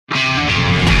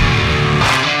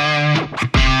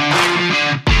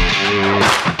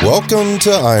Welcome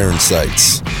to Iron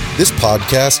Sights. This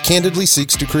podcast candidly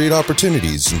seeks to create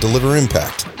opportunities and deliver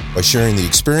impact by sharing the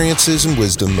experiences and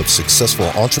wisdom of successful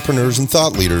entrepreneurs and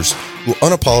thought leaders who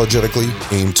unapologetically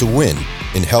aim to win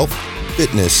in health,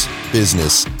 fitness,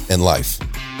 business, and life.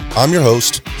 I'm your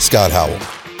host, Scott Howell.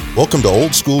 Welcome to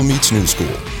Old School Meets New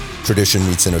School, tradition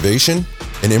meets innovation,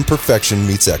 and imperfection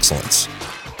meets excellence.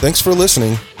 Thanks for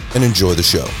listening and enjoy the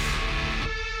show.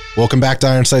 Welcome back to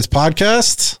Iron Sights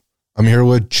Podcast. I'm here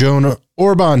with Joan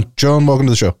Orban. Joan, welcome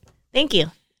to the show. Thank you.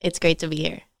 It's great to be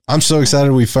here. I'm so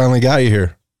excited we finally got you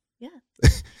here. Yeah.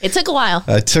 It took a while.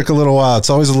 It took a little while. It's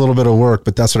always a little bit of work,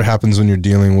 but that's what happens when you're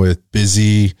dealing with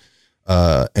busy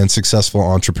and successful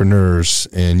entrepreneurs,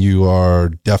 and you are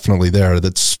definitely there.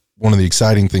 That's one of the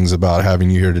exciting things about having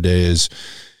you here today is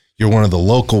you're one of the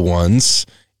local ones,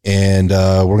 and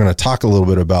we're going to talk a little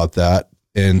bit about that.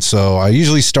 And so I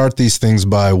usually start these things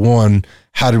by one,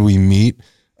 how did we meet?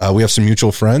 We have some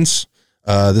mutual friends.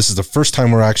 This is the first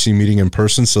time we're actually meeting in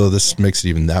person, so this makes it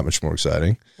even that much more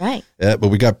exciting. Right. But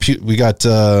we got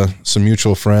some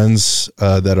mutual friends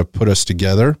that have put us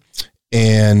together.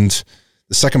 And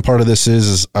the second part of this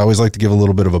is I always like to give a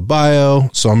little bit of a bio.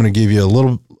 So I'm going to give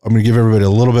everybody a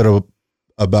little bit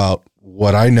about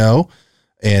what I know,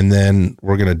 and then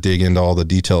we're going to dig into all the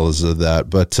details of that.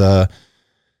 But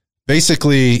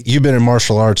basically, you've been in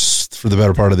martial arts for the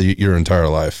better part of your entire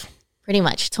life. Pretty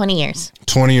much 20 years.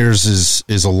 20 years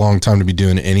is a long time to be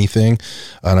doing anything.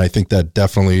 And I think that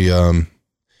definitely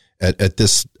at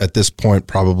this point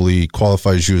probably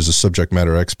qualifies you as a subject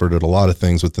matter expert at a lot of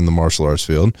things within the martial arts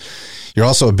field. You're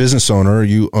also a business owner.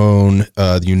 You own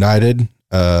the United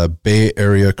Bay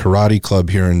Area Karate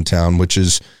Club here in town, which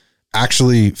is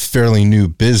actually fairly new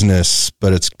business,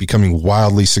 but it's becoming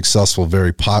wildly successful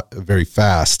very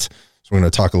fast. So we're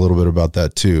going to talk a little bit about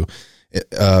that too.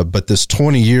 But this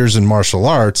 20 years in martial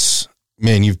arts,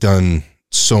 man, you've done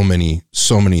so many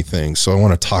things. So I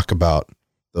want to talk about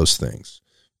those things.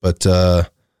 But and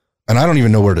I don't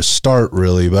even know where to start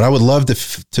really, but I would love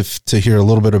to hear a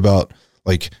little bit about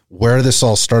like where this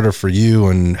all started for you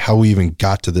and how we even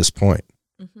got to this point.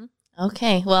 Mm-hmm.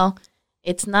 Okay, well,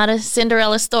 it's not a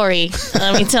Cinderella story.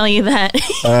 Let me tell you that.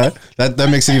 That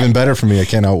makes it even better for me. I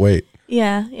cannot wait.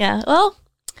 Yeah. Well,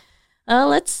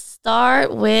 let's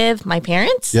start with my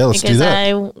parents. Yeah, let's do that.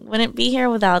 Because I wouldn't be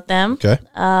here without them. Okay.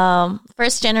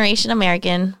 First generation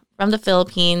American from the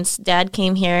Philippines. Dad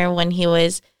came here when he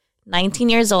was 19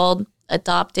 years old,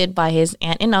 adopted by his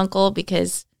aunt and uncle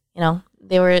because, you know,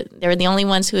 they were the only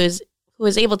ones who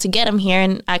was able to get him here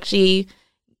and actually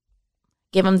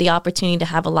give him the opportunity to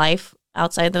have a life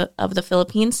outside of the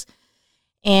Philippines.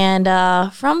 And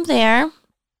from there,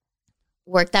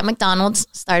 worked at McDonald's,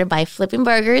 started by flipping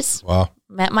burgers. Wow.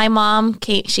 Met my mom.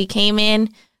 She came in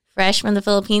fresh from the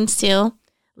Philippines too,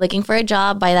 looking for a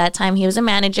job. By that time, he was a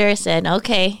manager. Said,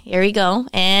 okay, here we go.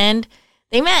 And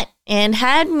they met and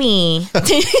had me.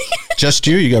 Just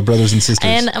you? You got brothers and sisters?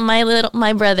 And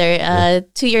my brother,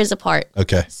 2 years apart.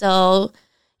 Okay. So,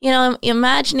 you know,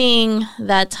 imagining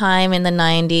that time in the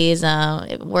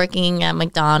 90s, working at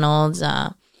McDonald's,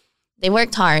 they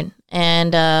worked hard.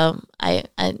 And I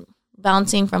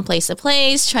bouncing from place to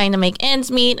place, trying to make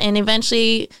ends meet, and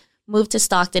eventually moved to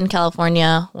Stockton,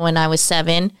 California when I was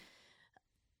 7,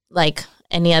 like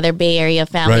any other Bay Area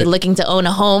family looking to own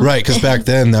a home. Right, because back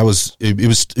then it was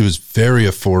very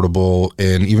affordable,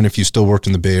 and even if you still worked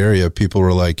in the Bay Area, people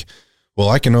were like, well,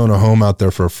 I can own a home out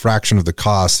there for a fraction of the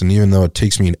cost, and even though it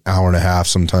takes me an hour and a half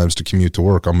sometimes to commute to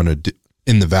work, I'm going to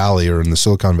in the Valley or in the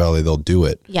Silicon Valley, they'll do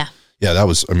it. Yeah. Yeah, that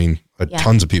was,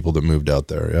 tons of people that moved out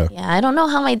there, yeah. Yeah, I don't know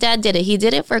how my dad did it. He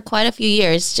did it for quite a few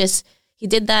years. Just, he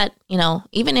did that, you know,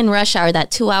 even in rush hour,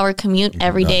 that 2-hour commute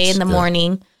every day in the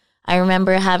morning. I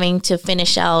remember having to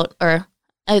finish out, or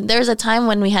there was a time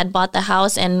when we had bought the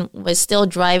house and was still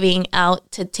driving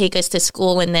out to take us to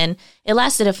school, and then it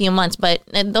lasted a few months. But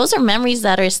those are memories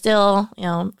that are still, you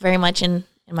know, very much in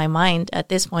my mind at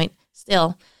this point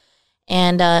still.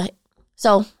 And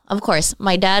so, of course,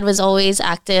 my dad was always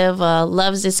active,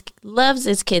 loves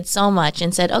his kids so much,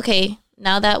 and said, okay,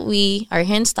 now that we are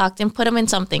here in Stockton, put them in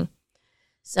something.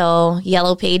 So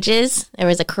Yellow Pages, there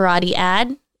was a karate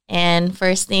ad, and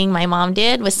first thing my mom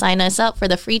did was sign us up for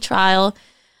the free trial.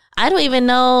 I don't even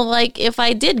know, like, if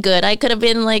I did good. I could have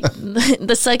been, like,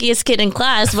 the suckiest kid in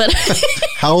class, but...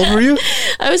 How old were you?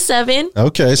 I was 7.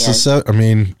 Okay, so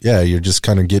you're just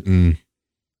kind of getting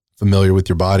familiar with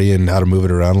your body and how to move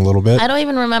it around a little bit? I don't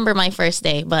even remember my first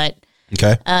day, but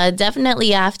okay.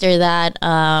 Definitely after that,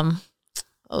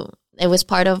 it was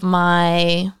part of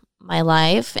my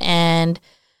life. And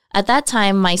at that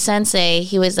time, my sensei,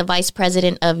 he was the vice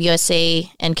president of USA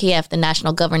NKF, the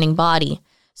national governing body.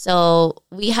 So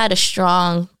we had a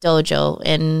strong dojo,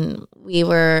 and we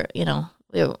were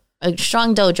a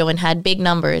strong dojo and had big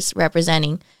numbers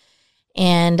representing.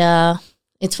 And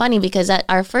it's funny because at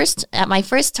my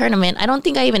first tournament, I don't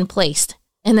think I even placed.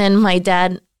 And then my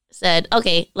dad said,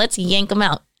 "Okay, let's yank him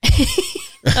out."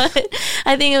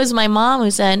 I think it was my mom who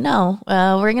said, "No,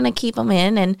 we're going to keep him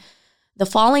in." And the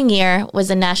following year was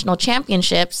the national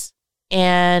championships,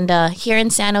 and here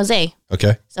in San Jose.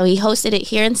 Okay. So he hosted it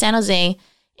here in San Jose,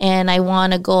 and I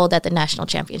won a gold at the national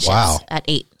championships at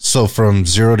 8. So from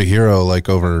 0 to hero, like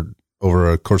over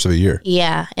a course of a year.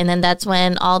 Yeah, and then that's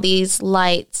when all these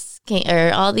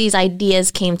all these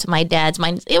ideas came to my dad's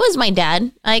mind. It was my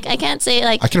dad. Like, I can't say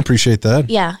like... I can appreciate that.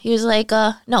 Yeah, he was like,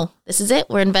 no, this is it.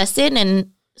 We're invested.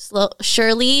 And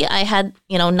surely I had,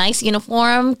 nice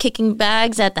uniform, kicking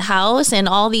bags at the house and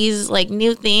all these like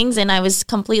new things. And I was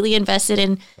completely invested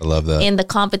in... I love that. In the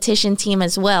competition team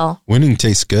as well. Winning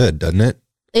tastes good, doesn't it?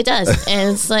 It does.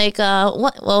 And it's like,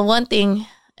 one thing,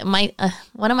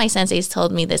 one of my senseis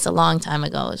told me this a long time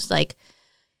ago. It's like,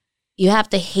 you have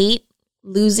to hate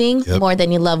losing more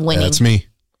than you love winning. That's me.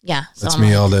 Yeah. So that's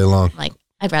me all day long. Like,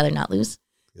 I'd rather not lose.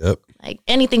 Yep. Like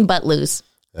anything but lose.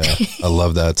 Yeah, I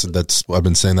love that. That's I've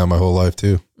been saying that my whole life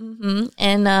too. Mm-hmm.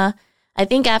 And I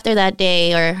think after that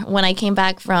day, or when I came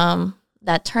back from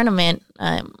that tournament,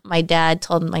 my dad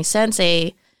told my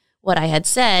sensei what I had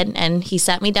said, and he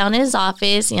sat me down in his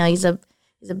office. He's a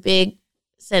big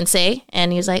sensei,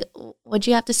 and he was like, "What'd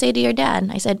you have to say to your dad?"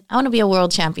 And I said, "I want to be a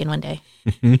world champion one day."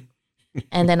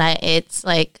 And then I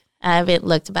haven't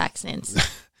looked back since.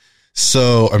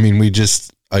 So, I mean,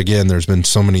 there's been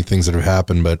so many things that have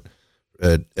happened, but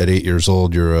at 8 years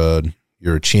old, you're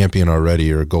a champion already.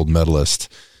 You're a gold medalist.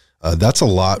 That's a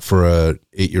lot for a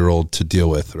 8-year-old to deal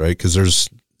with, right? Because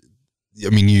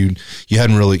you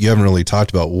haven't really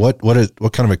talked about what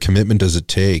kind of a commitment does it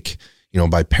take,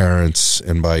 by parents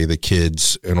and by the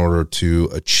kids in order to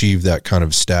achieve that kind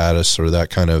of status or that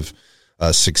kind of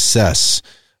success.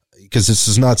 Because this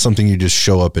is not something you just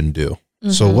show up and do. Mm-hmm.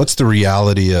 So what's the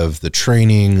reality of the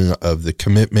training, of the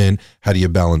commitment? How do you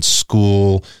balance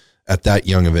school at that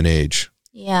young of an age?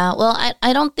 Yeah, well,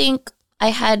 I don't think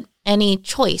I had any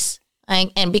choice.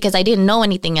 And because I didn't know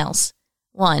anything else.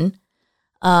 One,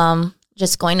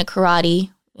 just going to karate,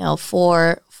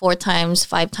 4 times,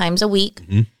 5 times a week,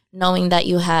 mm-hmm. knowing that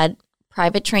you had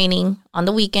private training on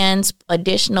the weekends,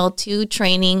 additional to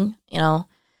training,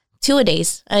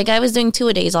 2-a-days. Like, I was doing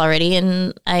 2-a-days already,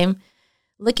 and I'm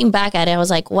looking back at it, I was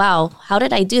like, wow, how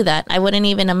did I do that? I wouldn't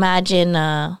even imagine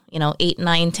 8,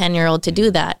 9, 10-year-old to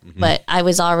do that. Mm-hmm. But I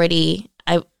was already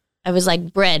I was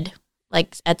like bred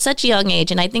like at such a young age,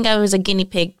 and I think I was a guinea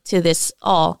pig to this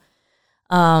all.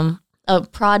 A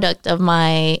product of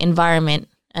my environment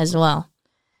as well.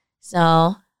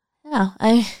 So yeah,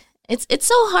 it's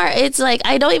so hard. It's like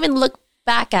I don't even look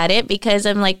back at it because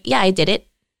I'm like, yeah, I did it.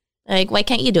 Like, why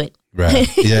can't you do it? Right.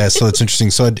 Yeah. So it's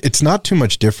interesting. So it's not too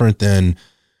much different than,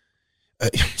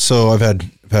 so I've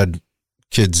had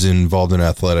kids involved in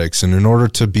athletics, and in order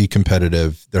to be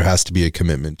competitive, there has to be a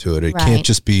commitment to it. It can't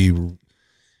just be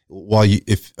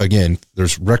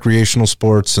there's recreational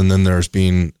sports, and then there's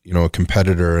being, a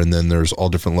competitor, and then there's all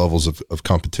different levels of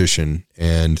competition,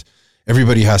 and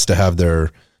everybody has to have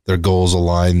their goals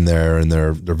aligned there and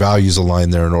their values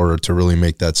aligned there in order to really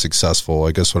make that successful.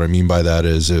 I guess what I mean by that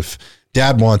is if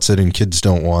dad wants it and kids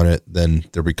don't want it, then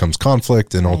there becomes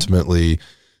conflict, and ultimately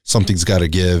something's got to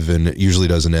give, and it usually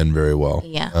doesn't end very well.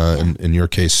 Yeah. In your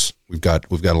case, we've got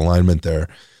alignment there.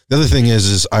 The other thing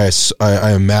is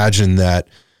I imagine that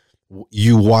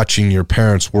you watching your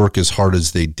parents work as hard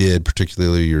as they did,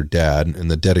 particularly your dad,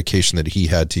 and the dedication that he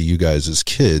had to you guys as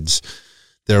kids,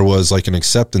 there was like an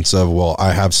acceptance of, well,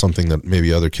 I have something that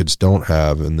maybe other kids don't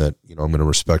have, and that, I'm going to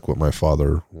respect what my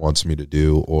father wants me to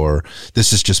do, or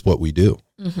this is just what we do.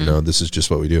 Mm-hmm. This is just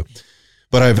what we do.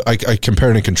 But I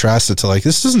compared and contrasted to, like,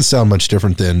 this doesn't sound much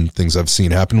different than things I've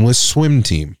seen happen with swim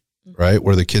team, right?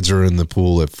 Where the kids are in the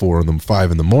pool at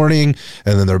 5 in the morning,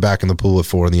 and then they're back in the pool at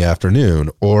 4 in the afternoon,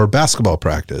 or basketball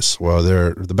practice. Well,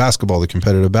 they're the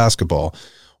competitive basketball,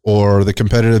 or the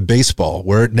competitive baseball,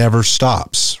 where it never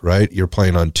stops, right? You're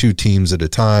playing on 2 teams at a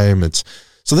time.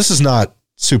 So this is not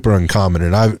super uncommon.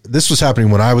 And this was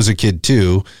happening when I was a kid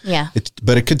too. Yeah.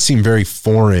 But it could seem very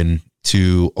foreign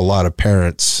to a lot of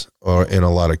parents and a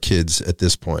lot of kids at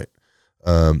this point.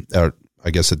 I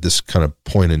guess at this kind of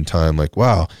point in time, like,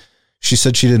 wow, she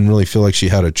said she didn't really feel like she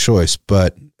had a choice,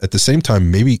 but at the same time,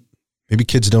 maybe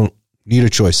kids don't need a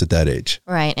choice at that age.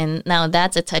 Right. And now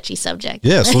that's a touchy subject.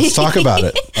 Yes. Let's talk about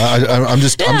it. I'm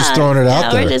just throwing it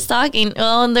out there. We're just talking.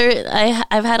 Well,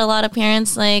 I've had a lot of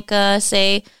parents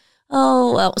say,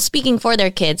 oh, well, speaking for their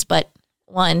kids, but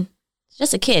one, it's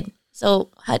just a kid.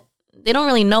 So they don't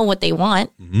really know what they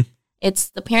want. Mm-hmm. It's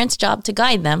the parents' job to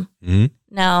guide them. Mm-hmm.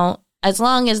 Now, as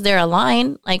long as they're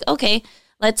aligned, like, okay,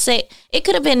 let's say it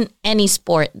could have been any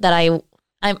sport that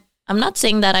I'm not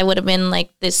saying that I would have been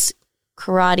like this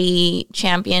karate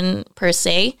champion per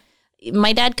se.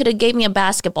 My dad could have gave me a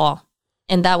basketball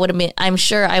and that would have been, I'm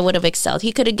sure I would have excelled.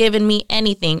 He could have given me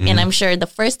anything. Mm-hmm. And I'm sure the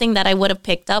first thing that I would have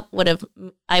picked up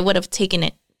I would have taken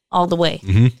it all the way.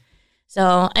 Mm-hmm.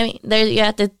 So, I mean, you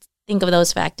have to think of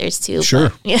those factors too. Sure.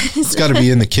 But, yeah. It's got to be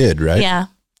in the kid, right? Yeah.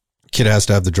 Kid has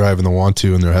to have the drive and the want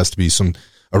to, and there has to be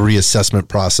a reassessment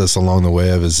process along the way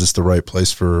of, is this the right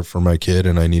place for my kid?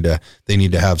 And they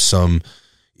need to have some,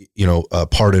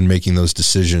 part in making those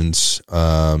decisions.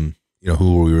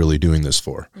 Who are we really doing this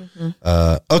for?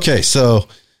 Mm-hmm. Okay. So,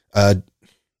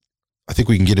 I think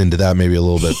we can get into that maybe a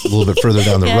little bit further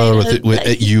down the road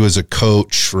with you as a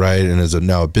coach, right? And as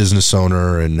now a business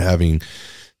owner and having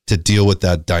to deal with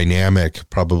that dynamic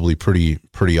probably pretty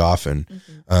often.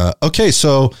 Mm-hmm. Okay.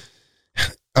 So,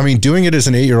 I mean, doing it as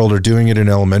an 8-year-old or doing it in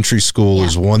elementary school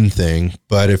is one thing,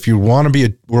 but if you want to be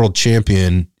a world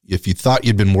champion, if you thought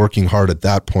you'd been working hard at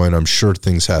that point, I'm sure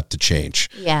things had to change.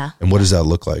 Yeah. And what does that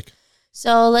look like?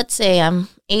 So let's say I'm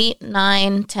 8,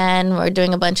 9, 10. We're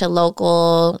doing a bunch of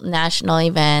local, national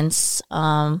events.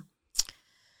 And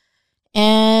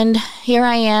here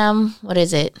I am. What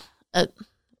is it?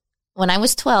 When I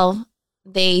was 12,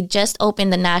 they just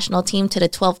opened the national team to the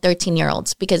 12,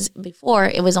 13-year-olds because before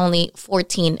it was only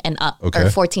 14 and up, or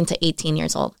 14 to 18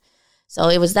 years old. So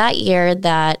it was that year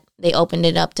that they opened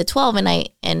it up to 12,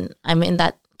 and I'm in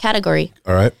that category.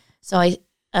 All right. So I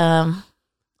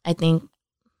think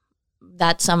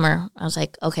that summer I was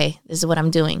like, okay, this is what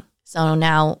I'm doing. So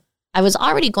now I was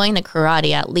already going to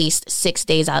karate at least 6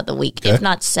 days out of the week, if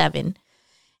not 7.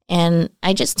 And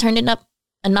I just turned it up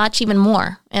a notch even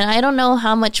more. And I don't know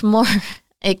how much more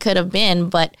it could have been,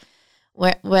 but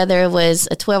whether it was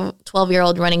a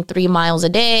 12-year-old running 3 miles a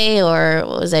day or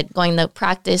was it going to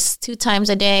practice 2 times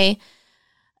a day,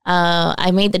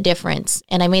 I made the difference.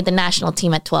 And I made the national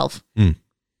team at 12. Mm.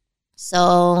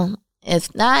 So if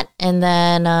that, and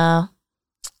then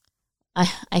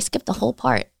I skipped the whole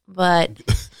part. But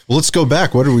well, let's go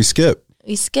back. What did we skip?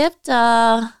 We skipped,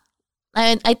 I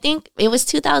think it was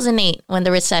 2008 when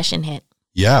the recession hit.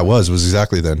 Yeah, it was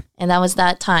exactly then. And that was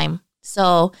that time.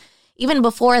 So even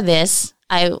before this,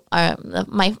 I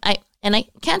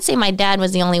can't say my dad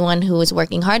was the only one who was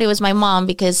working hard. It was my mom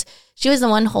because she was the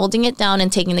one holding it down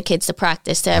and taking the kids to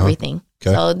practice, to everything.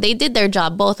 Okay. So they did their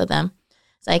job, both of them.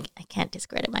 It's like, I can't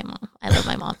discredit my mom. I love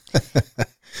my mom. But,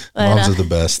 moms are the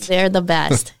best. They're the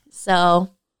best. So,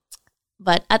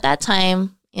 but at that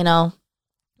time,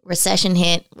 recession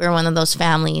hit. We were one of those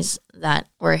families that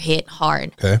were hit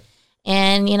hard. Okay.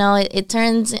 And,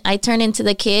 I turned into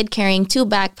the kid carrying 2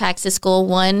 backpacks to school,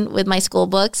 one with my school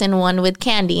books and one with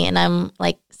candy. And I'm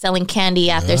like selling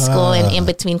candy after school and in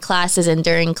between classes and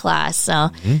during class. So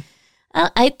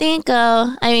I think,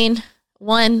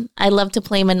 one, I loved to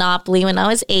play Monopoly when I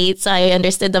was 8. So I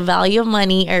understood the value of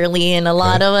money early and a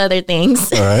lot of other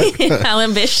things. All right. How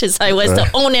ambitious I was to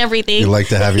own everything. You like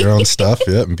to have your own stuff,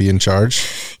 and be in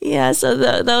charge. Yeah. So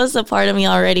that was a part of me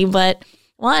already. But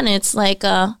one, it's like,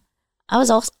 I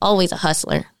was always a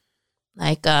hustler.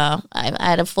 Like, I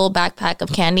had a full backpack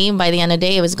of candy. And by the end of the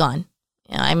day, it was gone.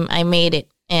 I made it.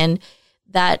 And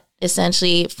that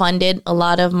essentially funded a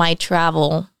lot of my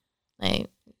travel.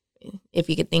 If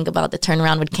you could think about the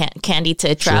turnaround with candy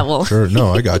to travel. Sure.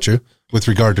 No, I got you. With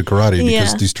regard to karate,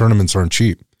 because these tournaments aren't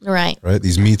cheap. Right. Right.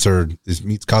 These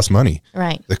meets cost money.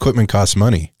 Right. The equipment costs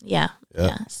money. Yeah.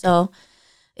 So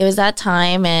it was that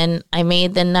time, and I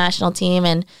made the national team,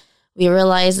 and we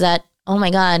realized that, oh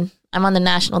my God, I'm on the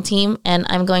national team and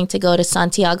I'm going to go to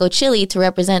Santiago, Chile to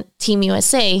represent Team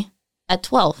USA at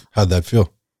 12. How'd that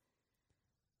feel?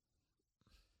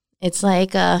 It's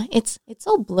like, it's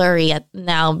so blurry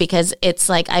now because it's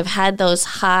like I've had those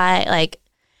high, like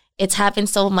it's happened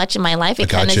so much in my life. It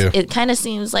kind of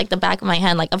seems like the back of my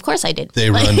hand. Like, of course I did. They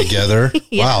run together.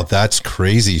 Yeah. Wow, that's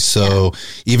crazy. So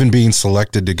even being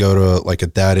selected to go to, like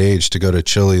at that age, to go to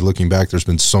Chile, looking back, there's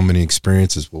been so many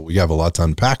experiences. Well, we have a lot to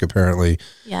unpack apparently.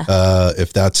 Yeah.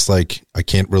 If that's like, I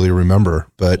can't really remember,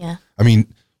 but I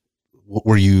mean,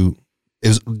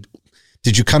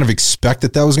 did you kind of expect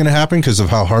that was going to happen because of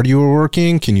how hard you were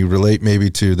working? Can you relate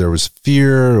maybe to, there was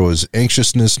fear, or was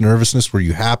anxiousness, nervousness? Were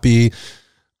you happy?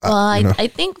 Well, I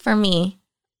think for me,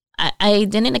 I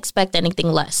didn't expect anything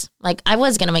less. Like, I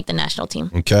was going to make the national team.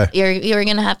 Okay. You're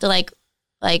going to have to like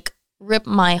rip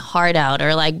my heart out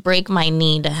or like break my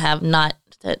knee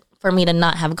for me to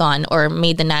not have gone or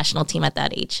made the national team at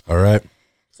that age. All right.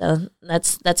 So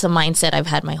that's a mindset I've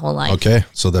had my whole life. Okay.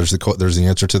 So there's the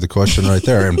answer to the question right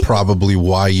there, and probably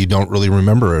why you don't really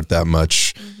remember it that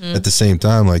much. At the same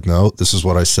time, like, no, this is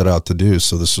what I set out to do.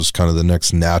 So this was kind of the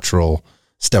next natural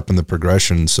step in the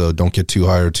progression. So don't get too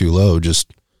high or too low.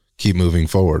 Just keep moving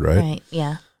forward. Right. Right.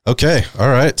 Yeah. Okay. All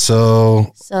right.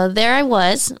 So there I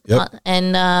was. Yep.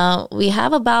 And we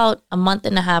have about a month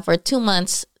and a half or 2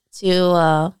 months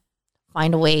to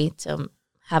find a way to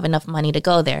have enough money to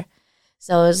go there.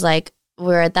 So it was like,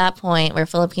 we're at that point, we're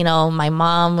Filipino. My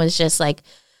mom was just like,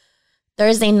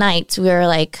 Thursday nights, we were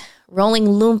like rolling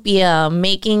lumpia,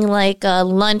 making like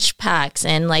lunch packs.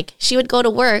 And like, she would go to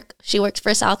work. She worked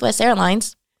for Southwest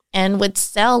Airlines and would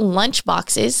sell lunch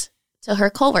boxes to her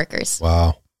coworkers.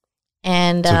 wow.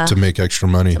 And To make extra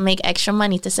money. to make extra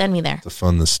money to send me there. To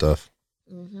fund this stuff.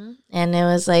 And it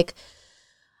was like,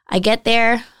 I get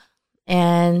there,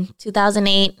 and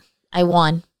 2008, I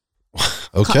won.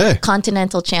 Okay.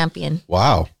 Continental champion.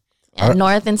 Wow. At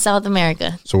North and South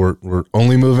America. So we're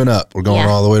only moving up. We're going Yeah.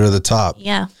 all the way to the top.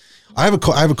 Yeah. I have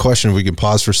a question if we can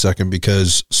pause for a second,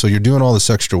 because so you're doing all this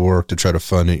extra work to try to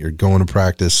fund it. You're going to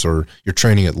practice, or you're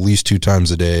training at least 2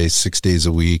 times a day, 6 days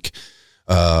a week.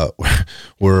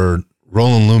 We're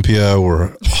rolling lumpia.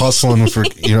 We're hustling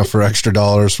for extra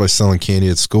dollars by selling candy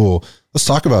at school. Let's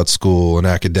talk about school and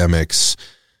academics.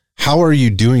 How are you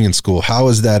doing in school? How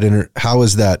is that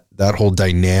whole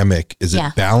dynamic? Is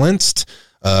it balanced?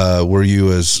 Were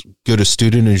you as good a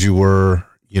student as you were,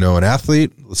 an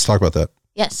athlete? Let's talk about that.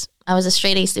 Yes. I was a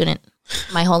straight A student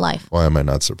my whole life. Why am I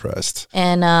not surprised?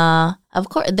 And of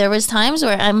course, there was times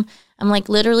where I'm like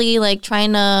literally like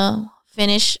trying to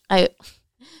finish.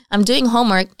 I'm doing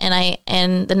homework,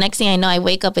 and the next thing I know, I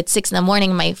wake up at 6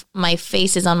 a.m. My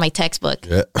face is on my textbook.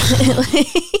 Yeah.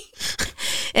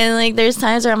 And like, there's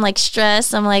times where I'm like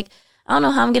stressed. I'm like, I don't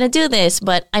know how I'm gonna do this,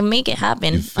 but I make it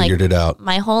happen. You figured it out.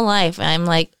 My whole life, I'm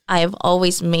like, I've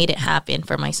always made it happen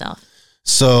for myself.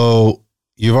 So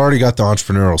you've already got the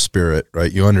entrepreneurial spirit,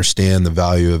 right? You understand the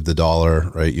value of the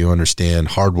dollar, right? You understand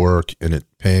hard work and it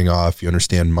paying off. You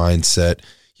understand mindset.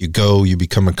 You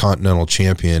become a continental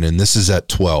champion, and this is at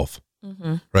 12,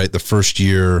 right? The first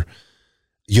year,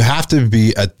 you have to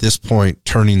be at this point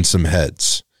turning some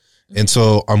heads. And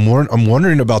so I'm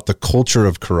wondering about the culture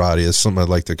of karate. It's something I'd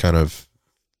like to kind of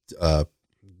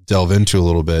delve into a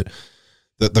little bit.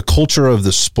 The culture of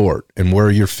the sport and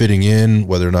where you're fitting in,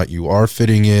 whether or not you are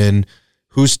fitting in.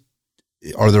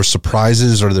 Are there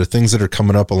surprises? Are there things that are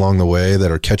coming up along the way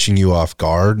that are catching you off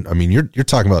guard? I mean, you're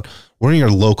talking about winning your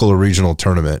local or regional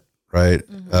tournament, right?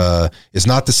 It's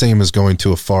not the same as going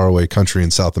to a faraway country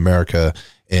in South America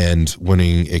and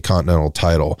winning a continental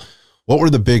title. What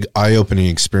were the big eye-opening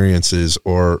experiences,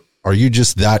 or are you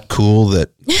just that cool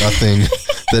that nothing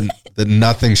that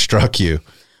nothing struck you?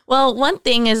 Well, one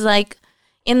thing is like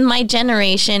in my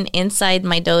generation inside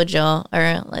my dojo,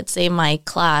 or let's say my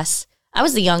class, I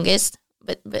was the youngest,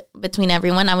 but between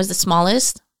everyone, I was the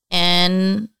smallest.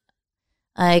 And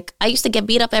like, I used to get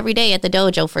beat up every day at the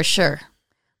dojo for sure.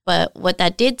 But what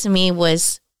that did to me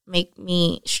was make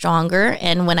me stronger.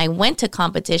 And when I went to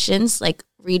competitions like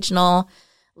regional,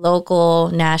 local,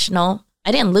 national,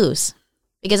 I didn't lose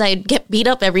because I'd get beat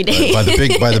up every day by the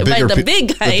big by the guys, the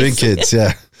big kids,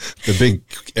 yeah, the big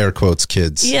air quotes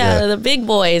kids, yeah. The big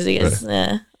boys. Because,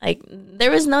 like, there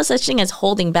was no such thing as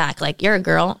holding back. Like, you're a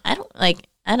girl. I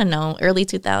don't know, early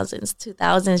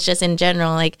 2000s, just in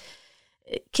general. Like,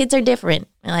 kids are different.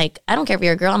 Like, I don't care if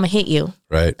you're a girl, I'm gonna hit you.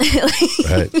 Right,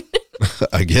 right.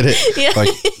 I get it. Yeah. Like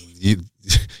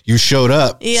you showed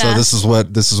up, yeah. So this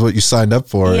is what you signed up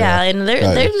for. Yeah, and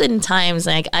there's been times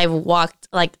like I've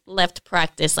left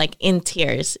practice like in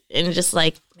tears and just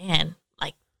like, man,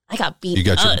 like I got beat.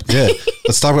 Yeah.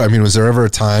 Let's talk about. I mean, was there ever a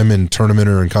time in tournament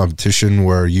or in competition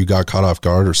where you got caught off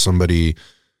guard, or somebody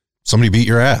beat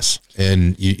your ass,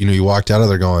 and you walked out of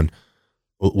there going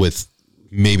with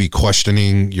maybe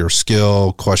questioning your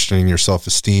skill, questioning your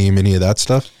self-esteem, any of that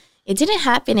stuff? It didn't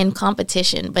happen in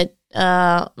competition, but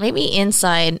maybe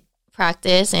inside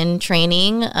practice and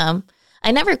training.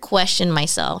 I never questioned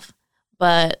myself,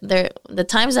 but the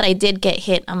times that I did get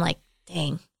hit, I'm like,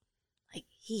 dang, like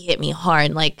he hit me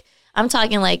hard. Like I'm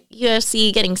talking like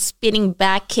UFC getting spinning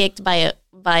back kicked by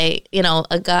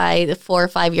a guy 4 or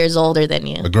 5 years older than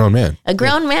you, a grown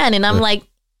man, and I'm like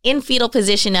in fetal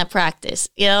position at practice,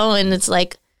 and it's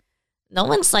like no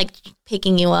one's like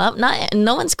picking you up,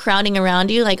 no one's crowding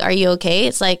around you. Like, are you okay?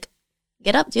 It's like,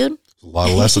 get up, dude. There's a lot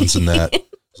of lessons in that.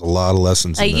 There's a lot of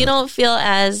lessons. Like, you don't feel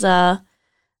as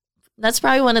that's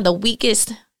probably one of the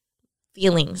weakest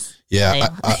feelings. Yeah,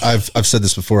 I've said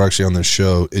this before actually on this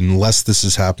show. Unless this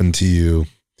has happened to you,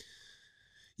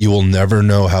 you will never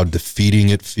know how defeating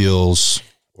it feels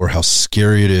or how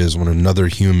scary it is when another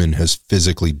human has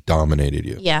physically dominated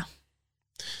you. Yeah.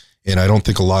 And I don't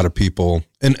think a lot of people,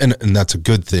 and that's a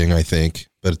good thing, I think,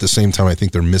 but at the same time, I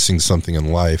think they're missing something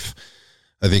in life.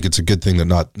 I think it's a good thing that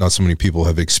not so many people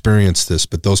have experienced this,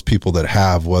 but those people that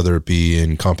have, whether it be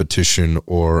in competition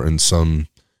or in some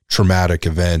traumatic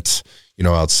event,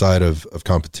 outside of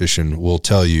competition, will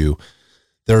tell you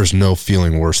there's no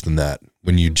feeling worse than that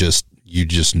when you just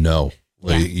know.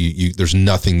 Yeah. Like there's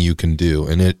nothing you can do.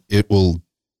 And it will,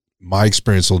 my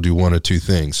experience will do one of two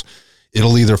things.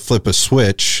 It'll either flip a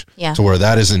switch to where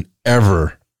that isn't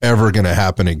ever going to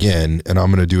happen again. And I'm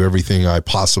going to do everything I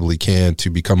possibly can to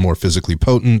become more physically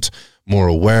potent, more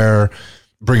aware,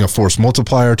 bring a force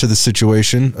multiplier to the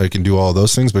situation. I can do all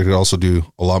those things, but it could also do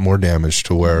a lot more damage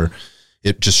to where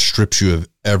it just strips you of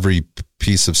every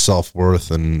piece of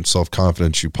self-worth and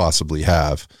self-confidence you possibly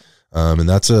have. And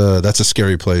that's a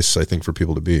scary place, I think, for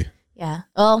people to be. Yeah.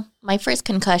 Well, my first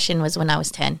concussion was when I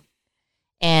was 10.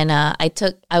 And I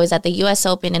was at the US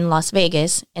Open in Las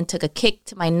Vegas and took a kick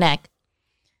to my neck.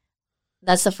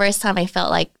 That's the first time I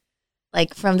felt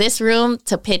like from this room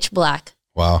to pitch black.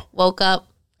 Wow. Woke up,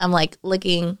 I'm like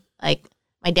looking, like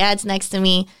my dad's next to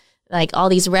me, like all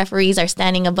these referees are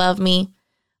standing above me.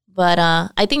 But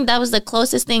I think that was the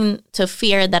closest thing to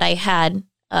fear that I had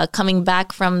coming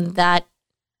back from that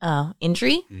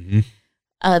injury.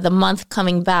 Mm-hmm. The month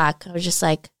coming back, I was just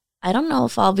like, I don't know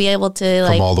if I'll be able to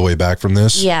come all the way back from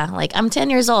this. Yeah, like I'm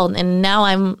 10 years old and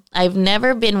now I've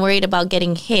never been worried about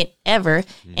getting hit ever.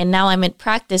 And now I'm in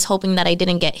practice hoping that I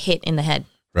didn't get hit in the head.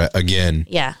 Right. Again.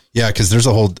 Yeah. Yeah. Because there's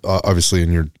a whole, obviously,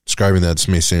 and you're describing that, this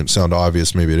may sound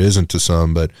obvious. Maybe it isn't to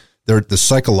some, but the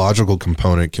psychological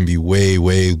component can be way,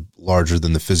 way larger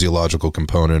than the physiological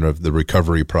component of the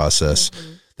recovery process.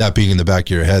 Mm-hmm. That being in the back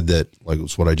of your head, that like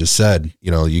it's what I just said,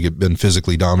 you've been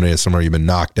physically dominated somewhere, you've been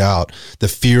knocked out. The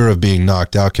fear of being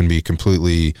knocked out can be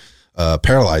completely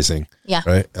paralyzing. Yeah.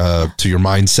 Right. To your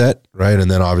mindset. Right. And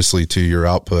then obviously to your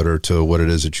output or to what it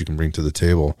is that you can bring to the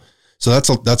table. So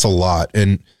that's a lot.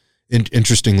 And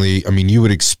interestingly, I mean, you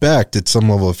would expect at some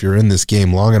level, if you're in this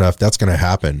game long enough, that's going to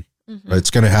happen. Mm-hmm. Right?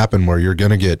 It's going to happen where you're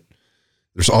going to get,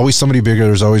 there's always somebody bigger.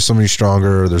 There's always somebody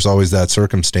stronger. There's always that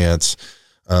circumstance.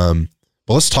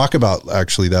 But let's talk about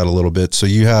actually that a little bit. So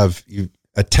you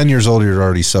at 10 years old, you'd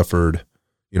already suffered,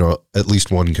 at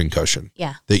least one concussion.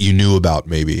 Yeah. That you knew about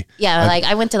maybe. Yeah.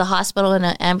 I went to the hospital in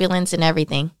an ambulance and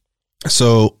everything.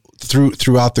 So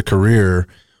throughout the career,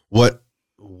 what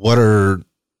are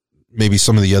maybe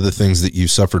some of the other things that you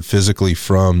suffered physically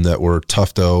from that were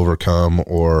tough to overcome,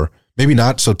 or maybe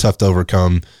not so tough to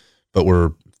overcome, but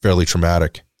were fairly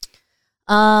traumatic?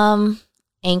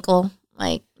 Ankle,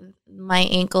 like my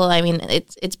ankle. I mean,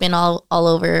 it's been all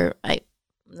over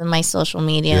my social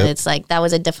media. Yep. It's like that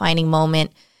was a defining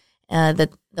moment.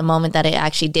 The moment that it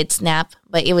actually did snap,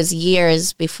 but it was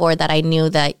years before that I knew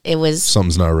that it was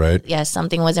something's not right. Yeah,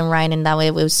 something wasn't right, and that way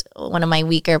it was one of my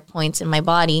weaker points in my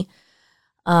body.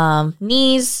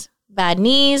 Knees, bad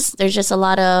knees. There's just a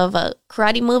lot of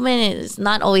karate movement. It's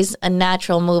not always a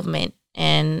natural movement,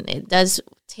 and it does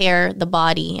tear the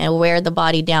body and wear the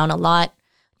body down a lot.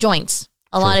 Joints,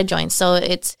 a lot of joints. So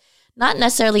it's not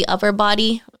necessarily upper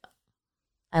body.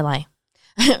 I lie.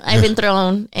 I've been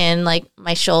thrown, and like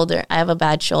my shoulder, I have a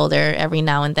bad shoulder. Every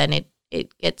now and then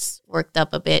it gets worked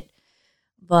up a bit,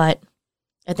 but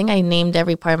I think I named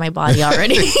every part of my body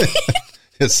already.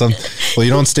 Well, you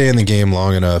don't stay in the game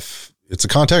long enough. It's a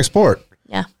contact sport.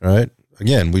 Yeah. Right.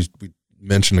 Again, we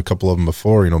mentioned a couple of them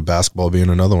before, basketball being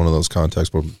another one of those contacts,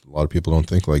 but a lot of people don't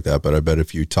think like that. But I bet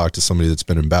if you talk to somebody that's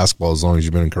been in basketball as long as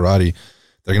you've been in karate,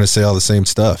 they're going to say all the same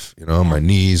stuff, my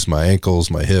knees, my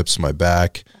ankles, my hips, my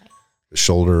back, the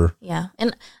shoulder. Yeah.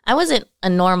 And I wasn't a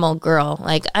normal girl.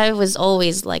 Like I was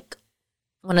always like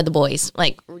one of the boys,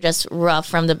 like just rough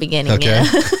from the beginning. Okay.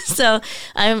 So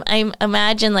I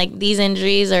imagine like these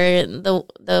injuries or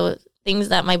the things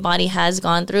that my body has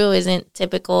gone through isn't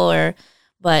typical,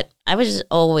 but I was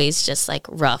always just like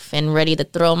rough and ready to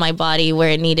throw my body where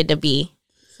it needed to be.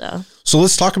 So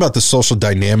let's talk about the social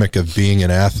dynamic of being an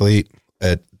athlete,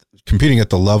 at competing at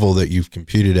the level that you've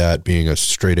competed at, being a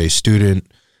straight A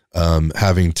student,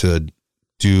 having to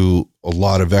do a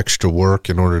lot of extra work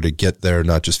in order to get there,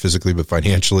 not just physically, but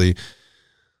financially.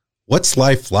 What's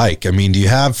life like? I mean, do you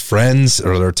have friends?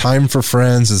 Are there time for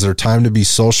friends? Is there time to be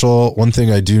social? One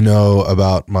thing I do know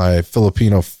about my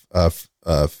Filipino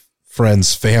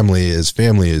friends' family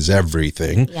is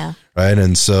everything. Yeah. Right.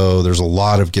 And so there's a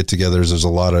lot of get-togethers.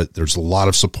 There's a lot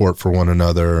of support for one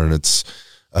another, and it's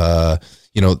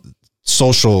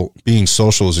being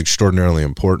social is extraordinarily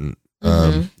important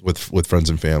with friends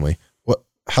and family.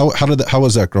 How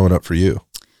was that growing up for you?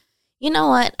 You know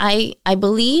what? I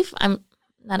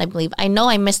know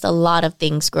I missed a lot of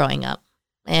things growing up,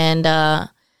 and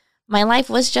my life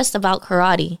was just about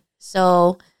karate.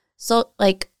 So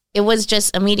like it was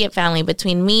just immediate family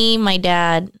between me, my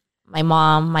dad, my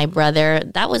mom, my brother.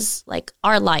 That was like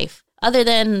our life. Other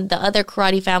than the other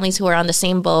karate families who are on the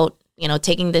same boat,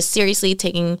 taking this seriously,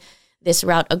 taking this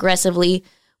route aggressively,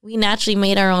 we naturally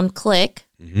made our own clique.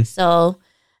 Mm-hmm. So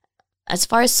as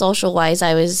far as social wise,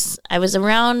 I was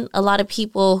around a lot of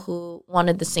people who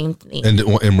wanted the same thing,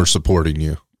 and were supporting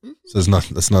you. Mm-hmm. So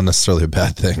that's not necessarily a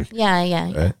bad thing.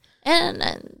 Yeah, right?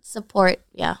 And support.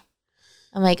 Yeah,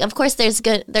 I'm like, of course, there's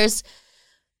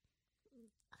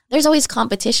always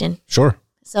competition. Sure.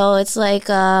 So it's like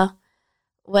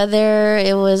whether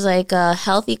it was like a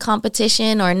healthy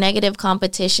competition or negative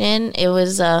competition,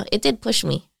 it did push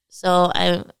me. So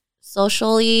I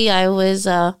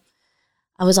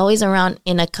was always around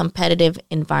in a competitive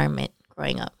environment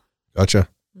growing up. Gotcha.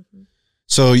 Mm-hmm.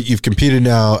 So you've competed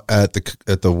now at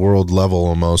the world level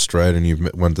almost, right? And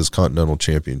you've won this continental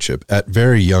championship at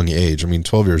very young age. I mean,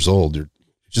 12 years old, you're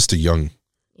just you're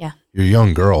a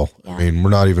young girl. Yeah. I mean,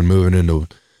 we're not even moving into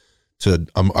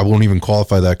I won't even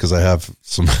qualify that because I have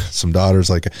some daughters.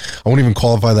 Like, I won't even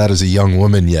qualify that as a young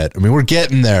woman yet. I mean, we're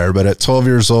getting there, but at 12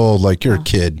 years old, like, you're a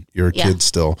kid. You're a kid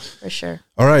still. For sure.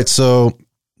 All right. So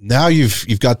now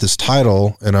you've got this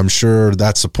title, and I'm sure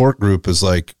that support group is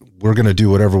like, we're going to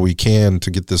do whatever we can to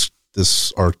get this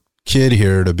our kid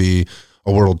here to be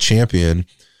a world champion.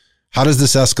 How does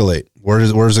this escalate? Where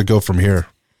does it go from here?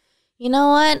 You know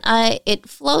what? It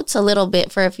floats a little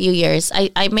bit for a few years.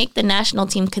 I make the national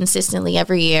team consistently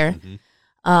every year.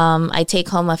 Mm-hmm. I take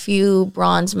home a few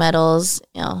bronze medals.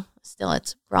 Still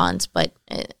it's bronze, but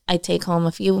I take home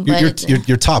a few. But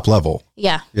you're top level.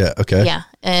 Yeah. Yeah. Okay. Yeah,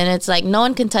 and it's like no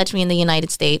one can touch me in the United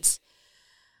States.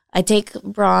 I take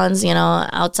bronze,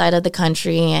 outside of the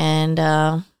country, and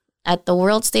at the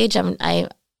world stage, I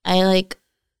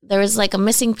there was like a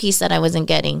missing piece that I wasn't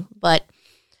getting, but.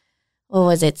 What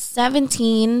was it,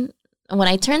 17? When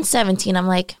I turned 17, I'm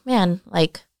like, man,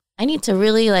 like, I need to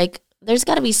really, like, there's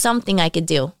got to be something I could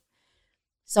do.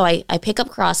 So I pick up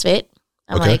CrossFit.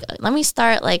 I'm like, let me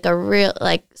start, like, a real,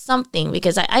 like, something,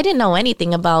 because I didn't know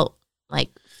anything about, like,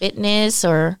 fitness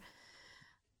or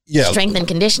strength and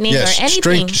conditioning or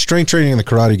anything. Strength training in the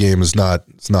karate game is not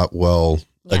well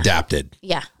adapted.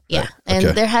 Yeah, yeah. Right. And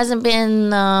there hasn't been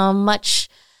much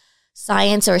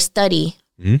science or study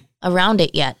around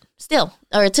it yet. Still,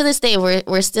 or to this day,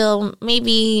 we're still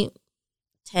maybe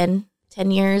 10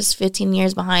 years, 15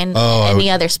 years behind any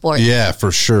other sport. Yeah,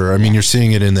 for sure. I mean, you're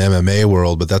seeing it in the MMA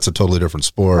world, but that's a totally different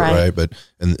sport, right? But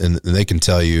and they can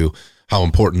tell you how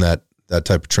important that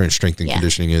type of strength and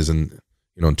conditioning is, and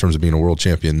in terms of being a world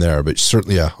champion there. But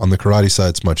certainly, on the karate side,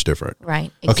 it's much different.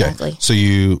 Right. Exactly. Okay. So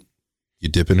you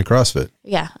dip into CrossFit.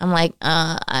 Yeah. I'm like,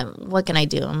 what can I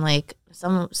do? I'm like,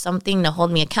 something to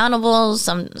hold me accountable.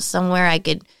 Somewhere I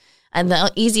could. And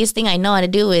the easiest thing I know how to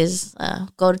do is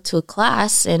go to a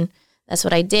class, and that's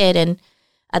what I did. And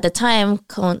at the time,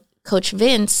 Coach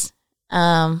Vince, he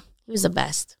was the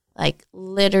best, like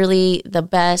literally the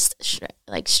best,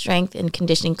 strength and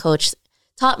conditioning coach.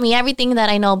 Taught me everything that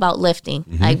I know about lifting.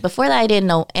 Mm-hmm. Like before that, I didn't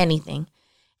know anything.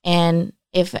 And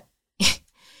if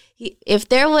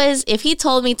he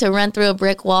told me to run through a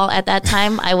brick wall at that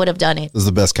time, I would have done it. This is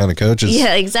the best kind of coaches.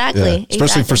 Yeah, exactly. Yeah.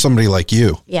 Especially for somebody like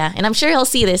you. Yeah, and I'm sure he'll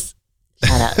see this.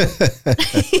 Shut up.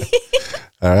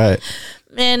 All right.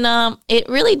 And it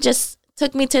really just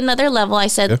took me to another level. I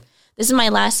said, this is my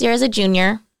last year as a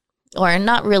junior, or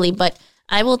not really, but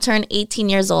I will turn 18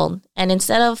 years old. And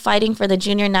instead of fighting for the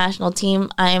junior national team,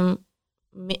 I'm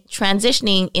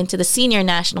transitioning into the senior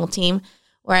national team,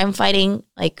 where I'm fighting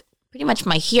like pretty much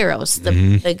my heroes,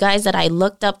 the guys that I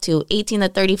looked up to, 18 to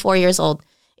 34 years old.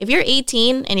 If you're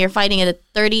 18 and you're fighting a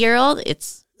 30-year-old,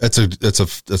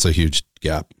 that's a huge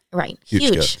gap. Right.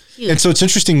 Huge. And so it's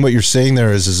interesting what you're saying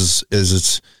there is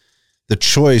it's the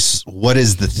choice. What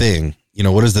is the thing?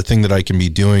 What is the thing that I can be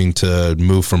doing to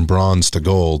move from bronze to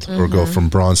gold or go from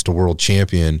bronze to world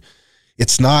champion?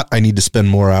 It's not, I need to spend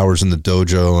more hours in the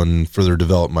dojo and further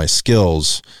develop my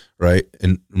skills. Right.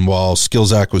 And while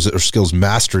skills acquisition or skills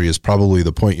mastery is probably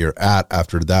the point you're at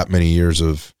after that many years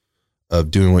of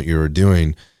doing what you were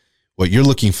doing, what you're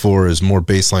looking for is more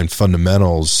baseline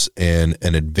fundamentals and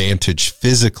an advantage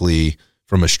physically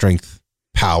from a strength,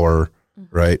 power,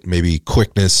 right? Maybe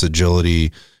quickness,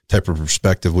 agility type of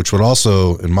perspective, which would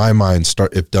also, in my mind,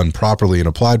 start, if done properly and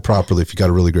applied properly, if you got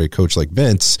a really great coach like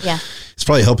Vince, it's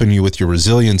probably helping you with your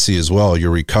resiliency as well,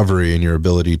 your recovery and your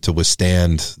ability to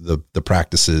withstand the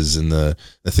practices and the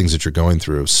things that you're going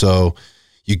through. So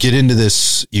you get into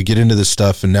this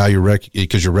stuff, and now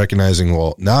because you're recognizing,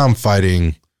 well, now I'm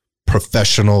fighting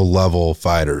professional level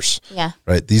fighters. Yeah.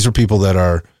 Right. These are people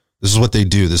that this is what they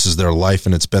do. This is their life,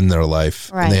 and it's been their life.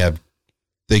 Right. And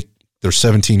they're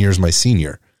 17 years my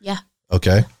senior. Yeah.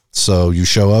 Okay. So you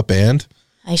show up, and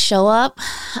I show up.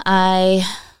 I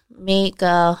make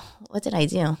what did I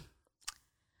do?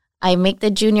 I make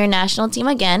the junior national team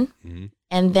again,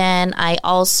 and then I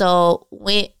also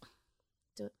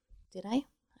did I?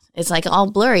 It's like all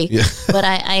blurry. Yeah. But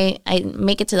I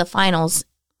make it to the finals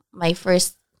my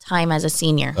first time as a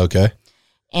senior. Okay.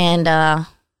 And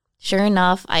sure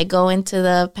enough, I go into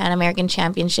the Pan American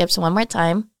Championships one more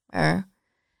time, or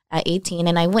at 18,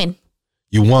 and I win.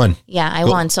 You won. Yeah, I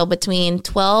won. So between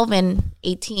 12 and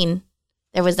 18,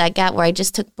 there was that gap where I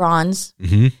just took bronze.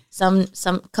 Mm-hmm.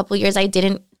 Some couple years I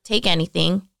didn't take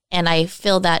anything, and I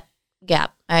filled that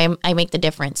gap. I make the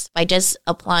difference by just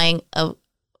applying a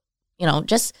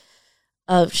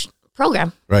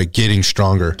program. Right, getting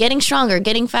stronger, getting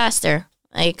faster.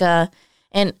 Like,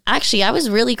 and actually, I was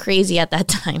really crazy at that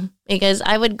time because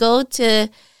I would go to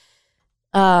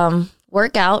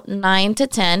work out 9 to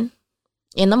 10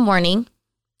 in the morning,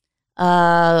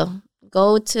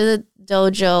 go to the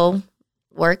dojo,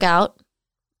 work out,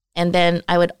 and then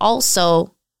I would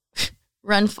also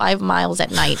run 5 miles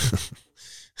at night.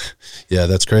 Yeah,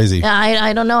 that's crazy.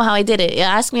 I don't know how I did it.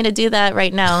 Ask me to do that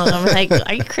right now. I'm like,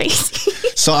 are you crazy?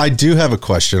 So I do have a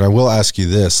question. I will ask you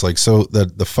this. Like, so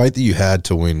the fight that you had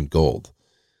to win gold,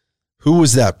 who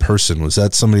was that person? Was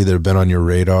that somebody that had been on your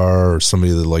radar, or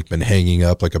somebody that like been hanging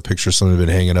up, like a picture of somebody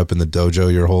been hanging up in the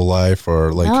dojo your whole life,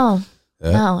 or like? No.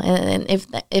 And if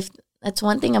that's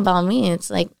one thing about me, it's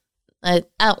like,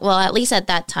 well, at least at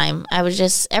that time,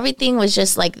 everything was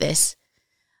just like this.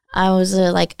 I was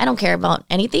like, I don't care about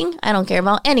anything. I don't care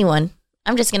about anyone.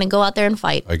 I'm just going to go out there and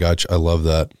fight. I got you. I love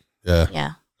that. Yeah.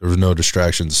 Yeah. There was no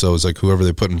distractions. So it's like whoever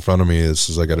they put in front of me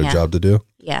is I got a job to do.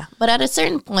 Yeah. But at a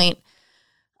certain point,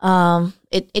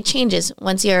 it changes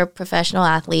once you're a professional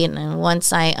athlete. And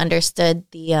once I understood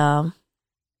a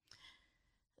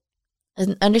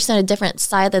different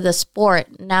side of the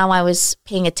sport, now I was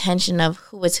paying attention of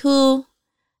who was who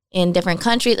in different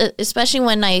countries, especially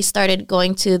when I started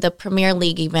going to the Premier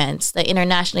League events, the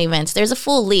international events. There's a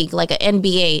full league, like an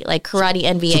NBA, like karate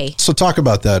NBA. So talk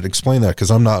about that. Explain that,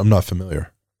 because I'm not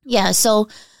familiar. Yeah. So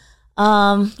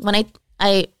when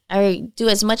I do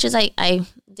as much as I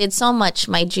did so much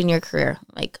my junior career,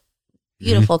 like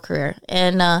beautiful career,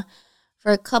 and I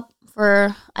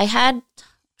had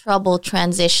trouble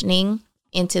transitioning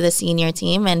into the senior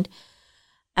team, and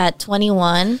at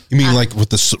 21. You mean like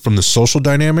from the social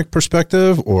dynamic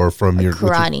perspective, or from your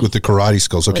karate with the karate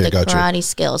skills? Okay, with the gotcha. Karate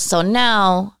skills. So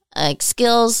now, like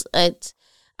skills,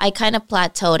 I kind of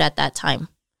plateaued at that time.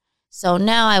 So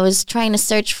now I was trying to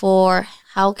search for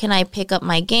how can I pick up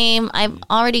my game. I've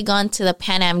already gone to the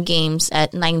Pan Am Games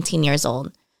at 19 years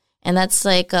old, and that's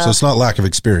like so it's not lack of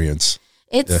experience.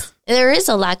 There is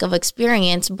a lack of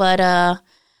experience, but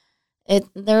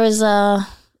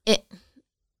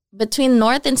between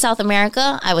North and South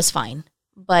America, I was fine.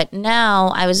 But now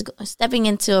I was stepping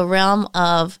into a realm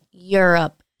of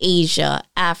Europe, Asia,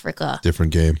 Africa.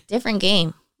 Different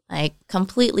game. Like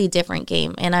completely different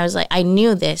game. And I was like, I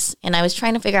knew this, and I was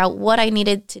trying to figure out what I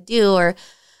needed to do, or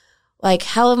like,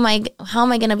 how am I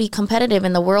going to be competitive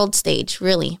in the world stage,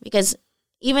 really? Because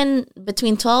even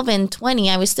between 12 and 20,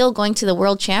 I was still going to the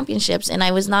world championships, and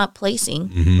I was not placing.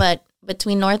 Mm-hmm. But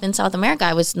between North and South America,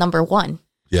 I was number 1.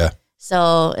 Yeah.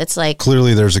 So it's like,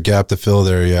 clearly there's a gap to fill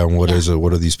there. Yeah. And what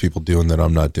are these people doing that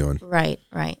I'm not doing? Right.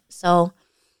 So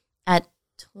at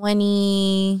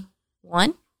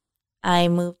 21, I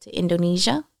moved to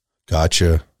Indonesia.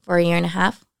 Gotcha. For a year and a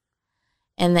half.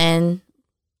 And then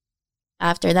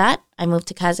after that, I moved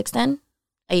to Kazakhstan,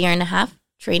 a year and a half,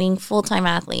 training full-time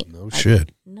athlete. No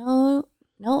shit. No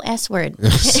S word.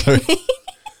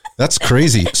 That's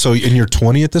crazy. So, and you're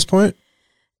 20 at this point?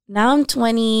 Now I'm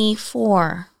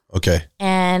 24. Okay.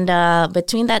 And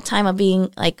between that time of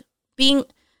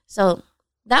so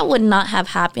that would not have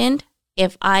happened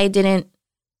if I didn't,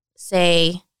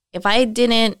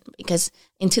 because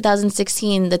in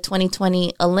 2016, the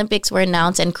 2020 Olympics were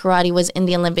announced, and karate was in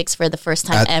the Olympics for the first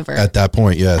time ever. At that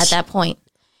point, yes. At that point.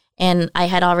 And I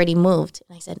had already moved.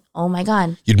 And I said, oh my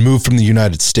God. You'd moved from the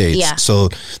United States. Yeah. So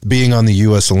being on the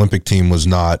U.S. Olympic team was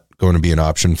not going to be an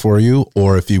option for you?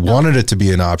 Or if you wanted it to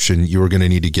be an option, you were going to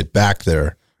need to get back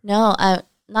there? No,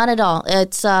 not at all.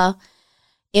 It's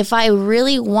if I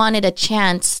really wanted a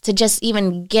chance to just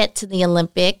even get to the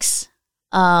Olympics,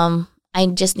 I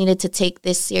just needed to take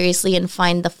this seriously and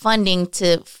find the funding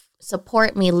to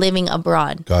support me living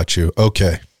abroad. Got you.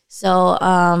 Okay. So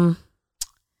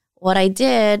what I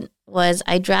did was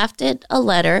I drafted a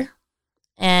letter,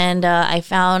 and I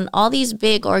found all these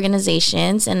big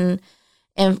organizations and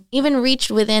even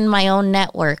reached within my own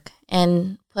network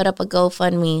and put up a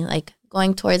GoFundMe, like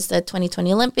going towards the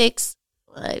 2020 Olympics.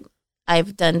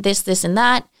 I've done this, and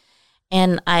that,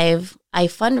 and I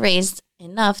fundraised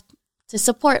enough to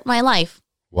support my life.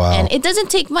 Wow. And it doesn't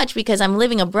take much because I'm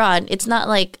living abroad. It's not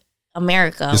like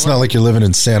America. It's not like you're living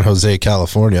in San Jose,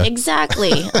 California.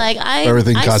 Exactly. Like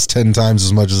everything costs 10 times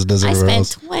as much as it does everywhere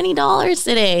else. I spent $20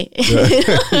 today.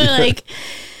 Like,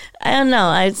 I don't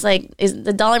know. It's like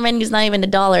the dollar menu is not even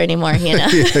 $1 anymore. You know.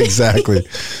 Yeah, exactly.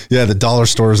 Yeah, the dollar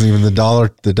store isn't even the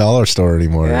dollar store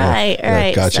anymore. Right. Yeah,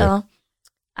 right. gotcha. So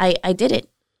I did it.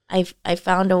 I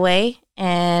found a way,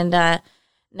 and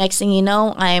next thing you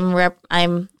know,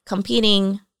 I'm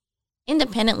competing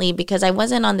independently because I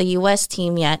wasn't on the U.S.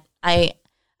 team yet. I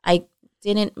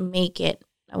didn't make it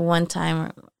one time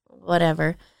or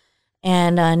whatever,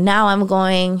 and now I'm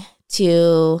going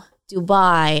to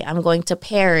Dubai. I'm going to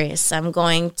Paris. I'm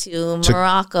going to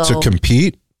Morocco to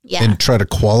compete. Yeah. And try to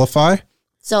qualify.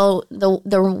 So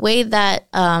the way that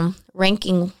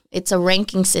ranking, it's a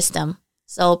ranking system.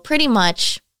 So pretty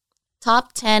much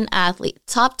top 10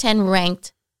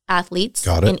 ranked athletes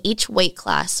in each weight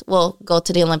class will go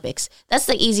to the Olympics. That's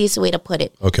the easiest way to put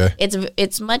it. Okay.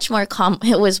 It's much more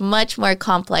it was much more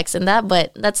complex than that,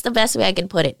 but that's the best way I could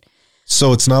put it.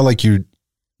 So it's not like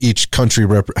each country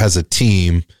has a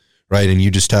team, right? And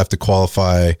you just have to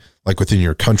qualify like within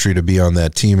your country to be on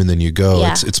that team, and then you go.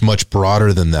 Yeah. It's much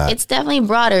broader than that. It's definitely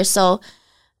broader. So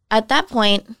at that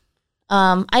point,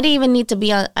 I didn't even need to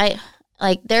be on.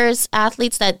 There's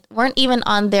athletes that weren't even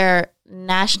on their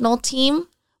national team,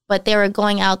 but they were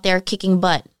going out there kicking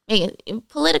butt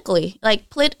politically.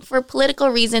 For political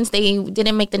reasons, they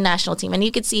didn't make the national team, and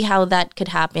you could see how that could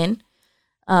happen.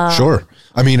 Sure.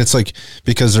 I mean, it's like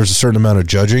because there's a certain amount of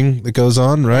judging that goes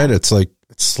on, right? Yeah. It's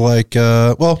like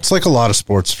a lot of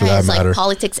sports for that matter. Like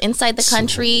politics inside the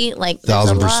country, like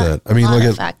 1,000%. I mean, look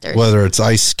at factors. Whether it's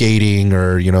ice skating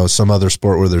or some other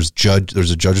sport where there's a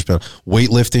judges panel.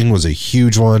 Weightlifting was a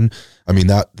huge one. I mean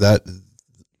that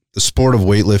the sport of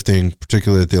weightlifting,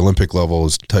 particularly at the Olympic level,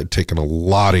 has taken a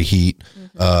lot of heat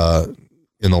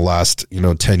in the last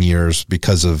 10 years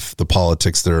because of the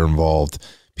politics that are involved.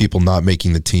 People not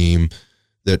making the team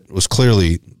that was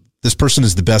clearly. This person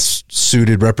is the best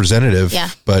suited representative,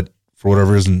 but for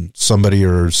whatever reason, somebody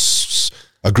or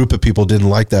a group of people didn't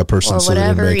like that person, so they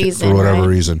didn't make it for whatever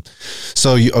reason.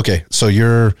 So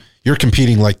you're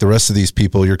competing like the rest of these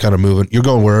people. You're kind of moving. You're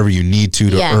going wherever you need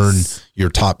to earn your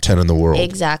top 10 in the world.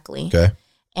 Exactly. Okay.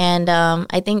 And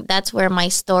I think that's where my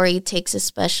story takes a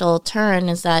special turn.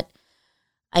 Is that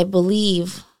I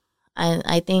believe,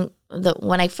 I think that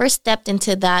when I first stepped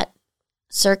into that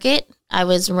circuit, I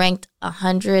was ranked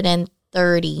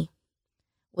 130.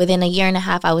 Within a year and a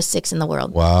half, I was 6th in the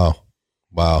world. Wow.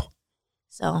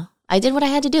 So I did what I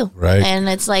had to do. Right. And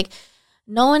it's like,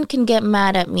 no one can get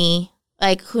mad at me,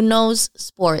 like, who knows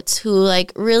sports, who,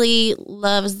 like, really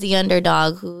loves the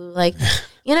underdog, who, like,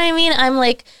 you know what I mean? I'm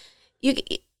like,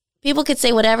 people could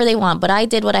say whatever they want, but I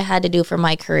did what I had to do for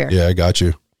my career. Yeah, I got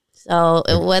you. So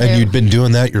and you'd been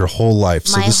doing that your whole life.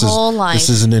 So my whole life. This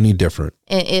isn't any different.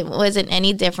 It wasn't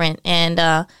any different. And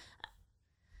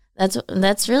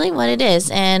that's really what it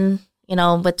is. And,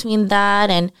 between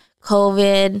that and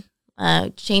COVID,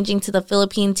 changing to the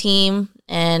Philippine team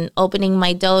and opening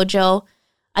my dojo,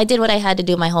 I did what I had to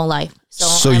do my whole life.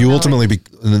 So you ultimately,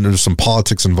 and then there's some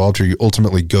politics involved here. You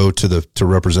ultimately go to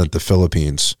represent the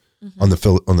Philippines on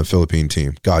the Philippine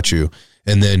team. Got you.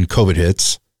 And then COVID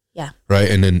hits. Yeah. Right.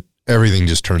 And then everything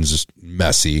just turns just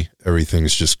messy.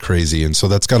 Everything's just crazy. And so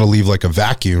that's got to leave like a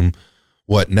vacuum.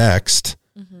 What next?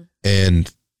 Mm-hmm. And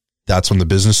that's when the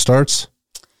business starts.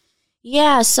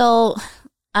 Yeah. So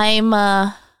I'm,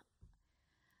 how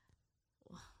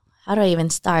do I even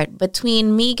start?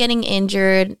 Between me getting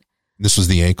injured. This was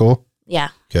the ankle?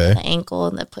 Yeah. Okay. The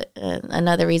ankle, that put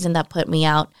another reason that put me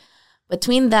out.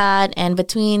 Between that and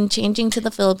between changing to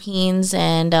the Philippines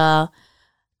and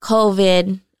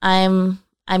COVID,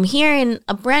 I'm here in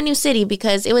a brand new city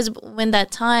because it was when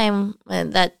that time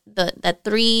that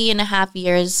 3.5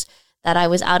 years that I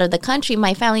was out of the country,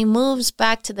 my family moves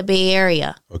back to the Bay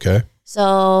Area. Okay.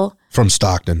 So from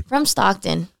Stockton.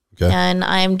 Okay. And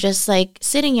I'm just like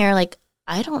sitting here like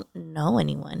I don't know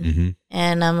anyone. Mm-hmm.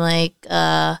 And I'm like,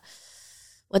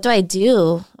 what do I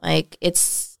do? Like,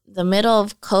 it's the middle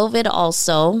of COVID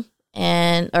also,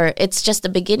 or it's just the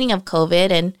beginning of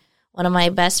COVID, and one of my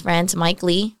best friends, Mike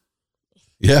Lee.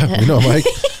 Yeah, we know Mike.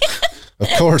 Of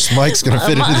course, Mike's going to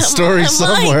fit into the story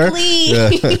somewhere. Mike Lee. Yeah.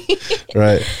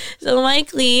 Right. So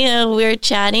Mike Lee, we were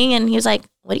chatting, and he was like,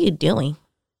 "What are you doing?"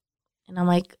 And I'm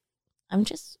like, "I'm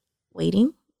just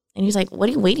waiting." And he's like, "What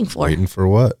are you waiting for?" Waiting for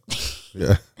what?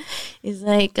 Yeah. He's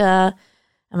like, I'm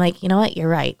like, "You know what? You're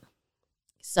right."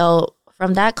 So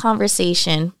from that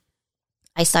conversation,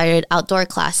 I started outdoor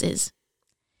classes.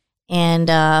 And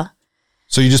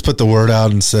so you just put the word out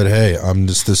and said, "Hey, I'm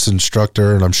just this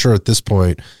instructor." And I'm sure at this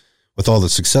point, with all the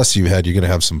success you had, you're going to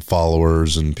have some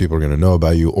followers and people are going to know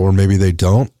about you, or maybe they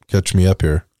don't. Catch me up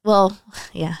here. Well,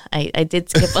 yeah, I did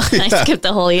skip. I skipped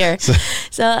a whole year.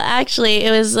 So actually,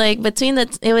 it was like between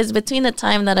the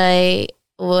time that I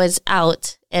was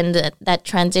out and that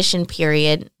transition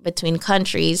period between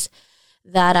countries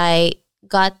that I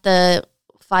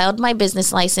filed my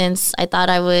business license. I thought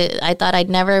I'd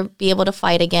never be able to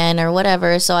fight again or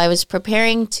whatever. So I was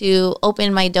preparing to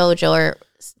open my dojo or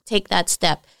take that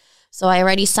step. So I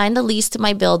already signed the lease to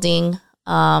my building,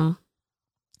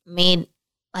 made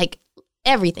like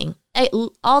everything,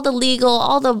 all the legal,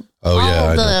 all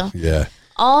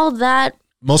that.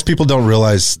 Most people don't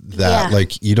realize that. Yeah.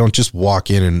 Like, you don't just walk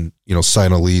in and,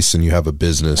 sign a lease and you have a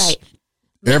business. Right.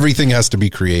 Everything has to be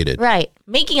created. Right.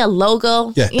 Making a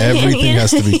logo. Yeah, everything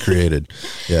has to be created.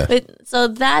 Yeah. But, so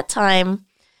that time,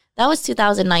 that was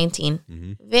 2019.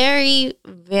 Mm-hmm. Very,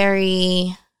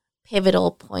 very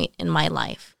pivotal point in my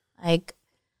life. Like,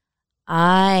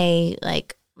 my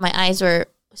eyes were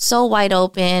so wide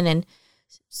open and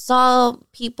saw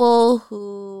people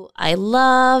who I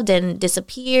loved and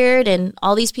disappeared, and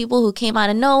all these people who came out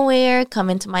of nowhere come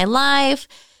into my life.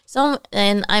 So,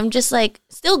 and I'm just like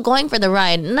still going for the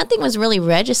ride. Nothing was really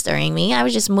registering me. I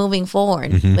was just moving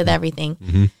forward with everything.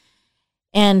 Mm-hmm.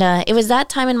 And it was that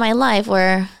time in my life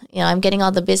where, I'm getting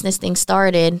all the business things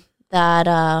started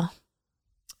that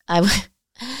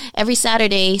every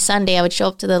Saturday, Sunday, I would show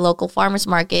up to the local farmer's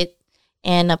market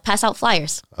and pass out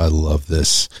flyers. I love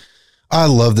this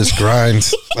grind.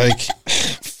 Like,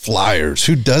 flyers.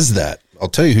 Who does that? I'll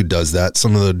tell you who does that.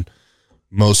 Some of the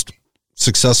most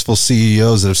successful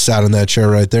CEOs that have sat in that chair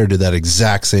right there did that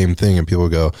exact same thing. And people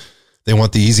go, they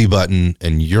want the easy button,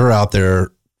 and you're out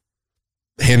there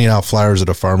handing out flyers at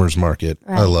a farmer's market.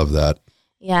 Right. I love that.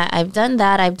 Yeah, I've done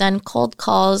that. I've done cold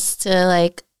calls to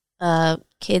like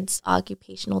kids'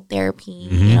 occupational therapy,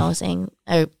 saying,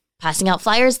 or passing out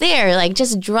flyers there, like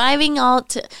just driving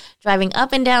up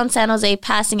and down San Jose,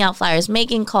 passing out flyers,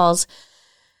 making calls,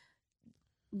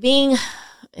 being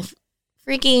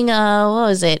freaking, what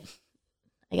was it?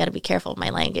 I got to be careful with my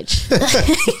language.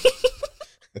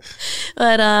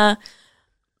 But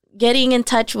getting in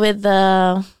touch with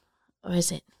what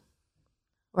is it?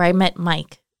 Where I met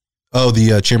Mike. Oh,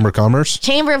 the Chamber of Commerce?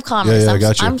 Chamber of Commerce. Yeah, I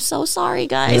got you. I'm so sorry,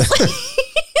 guys.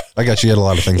 I got you. You had a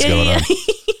lot of things going on.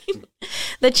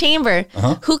 The Chamber,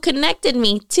 who connected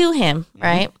me to him,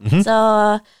 right? Mm-hmm.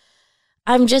 So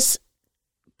I'm just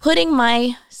putting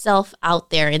myself out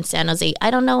there in San Jose.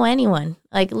 I don't know anyone.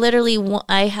 Like, literally,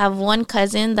 I have one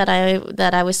cousin that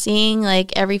I was seeing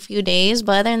like every few days,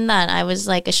 but other than that, I was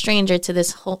like a stranger to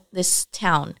this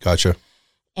town. Gotcha.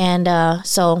 And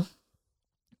so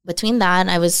between that,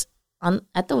 I was on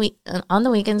the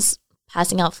weekends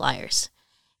passing out flyers,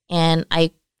 and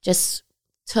I just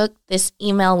took this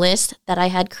email list that I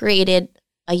had created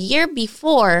a year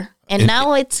before, and now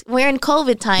we're in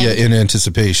COVID time. Yeah, in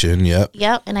anticipation. Yep.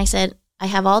 Yep. And I said, I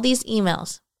have all these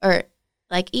emails. Let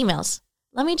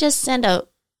me just send a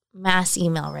mass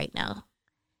email right now.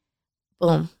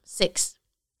 Boom, 6.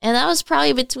 And that was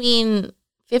probably between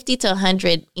 50 to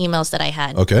 100 emails that I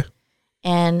had. Okay.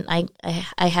 And I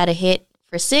had a hit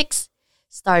for 6.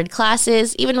 Started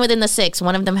classes. Even within the 6,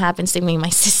 one of them happens to be my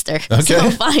sister. Okay.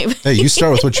 So 5. Hey, you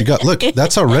start with what you got. Look,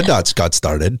 that's how Red Dots got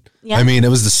started. Yeah. I mean, it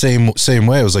was the same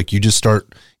way. It was like you just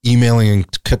start emailing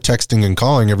and texting and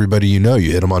calling everybody you know.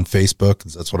 You hit them on Facebook.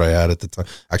 That's what I had at the time.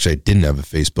 Actually, I didn't have a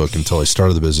Facebook until I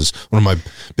started the business. One of my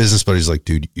business buddies like,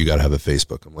 dude, you got to have a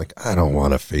Facebook. I'm like, I don't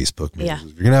want a Facebook. Yeah.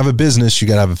 If you're going to have a business, you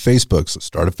got to have a Facebook. So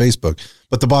start a Facebook.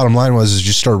 But the bottom line is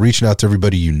you start reaching out to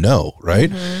everybody you know, right?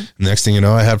 Mm-hmm. And next thing you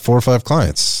know, I had 4 or 5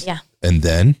 clients. Yeah. And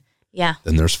then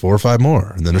there's 4 or 5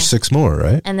 more. And then there's 6 more,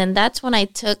 right? And then that's when I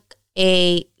took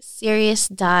a serious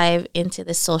dive into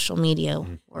the social media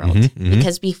world. Mm-hmm.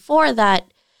 Because before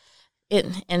that,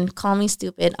 and call me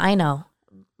stupid, I know.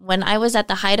 When I was at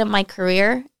the height of my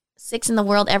career, six in the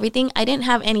world, everything. I didn't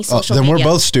have any social media. Then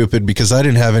we're both stupid because I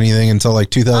didn't have anything until like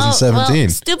 2017. Well,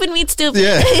 stupid meets stupid.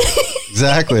 Yeah,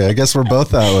 exactly. I guess we're both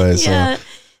that way. So. Yeah.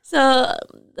 So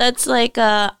that's like,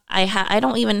 I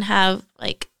don't even have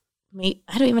like,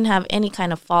 I don't even have any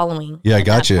kind of following. Yeah, I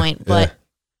got you. Point, but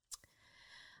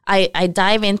I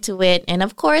dive into it, and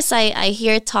of course I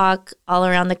hear talk all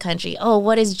around the country. Oh,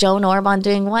 what is Joan Orban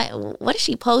doing? What is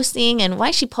she posting, and why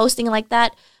is she posting like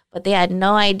that? But they had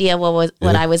no idea what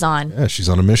I was on. Yeah, she's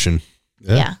on a mission.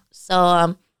 Yeah.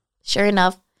 So sure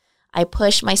enough, I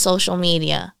push my social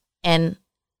media, and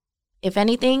if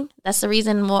anything, that's the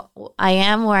reason I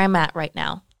am where I'm at right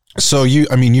now. So you're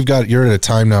at a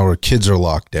time now where kids are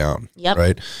locked down. Yep.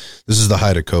 Right. This is the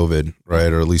height of COVID,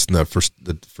 right? Or at least in the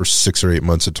first 6 or 8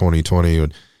 months of 2020,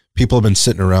 when people have been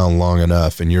sitting around long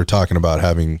enough, and you're talking about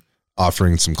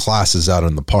offering some classes out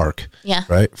in the park. Yeah.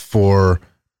 Right. For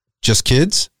just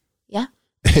kids. Yeah.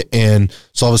 And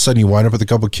so all of a sudden you wind up with a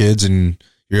couple of kids and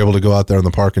you're able to go out there in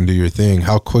the park and do your thing.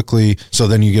 How quickly? So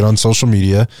then you get on social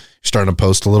media, you're starting to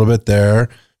post a little bit there.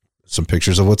 Some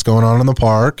pictures of what's going on in the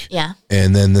park. Yeah.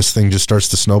 And then this thing just starts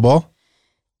to snowball?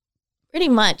 Pretty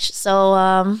much.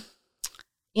 So,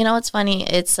 it's funny.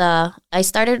 It's, I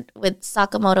started with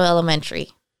Sakamoto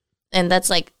Elementary, and that's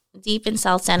like deep in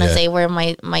South San Jose where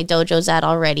my dojo's at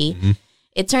already. Mm-hmm.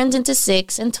 It turns into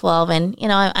 6 and 12. And,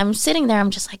 I'm sitting there. I'm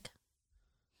just like,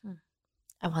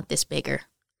 I want this bigger.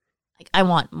 Like, I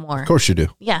want more. Of course you do.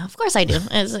 Yeah, of course I do.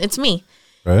 It's me.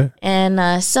 Right.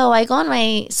 And so I go on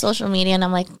my social media and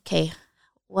I'm like, okay,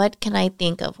 what can I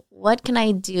think of? What can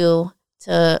I do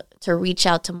to reach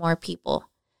out to more people?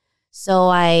 So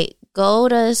I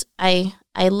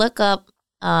look up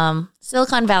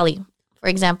Silicon Valley, for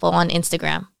example, on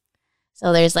Instagram.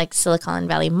 So there's like Silicon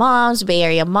Valley moms, Bay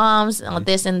Area moms, all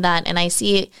this and that. And I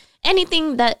see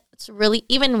anything that's really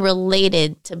even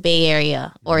related to Bay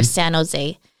Area or San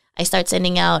Jose. I start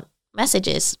sending out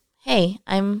messages. Hey,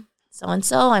 I'm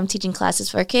so-and-so. I'm teaching classes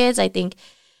for kids. I think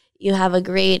you have a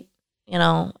great,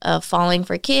 following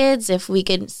for kids. If we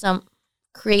could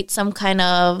create some kind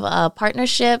of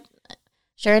partnership.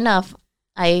 Sure enough,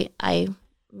 I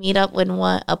meet up with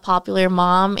a popular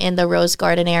mom in the Rose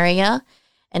Garden area.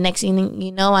 And next thing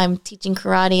you know, I'm teaching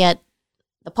karate at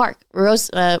the park,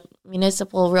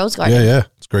 Municipal Rose Garden. Yeah.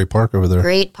 It's a great park over there.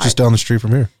 Great park. Just down the street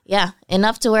from here. Yeah.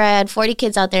 Enough to where I had 40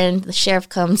 kids out there and the sheriff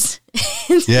comes.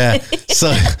 Yeah.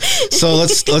 So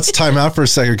let's time out for a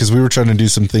second, because we were trying to do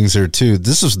some things here too.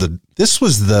 This was the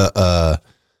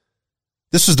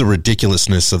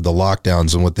ridiculousness of the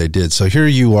lockdowns and what they did. So here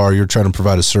you are, you're trying to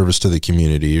provide a service to the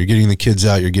community. You're getting the kids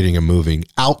out, you're getting them moving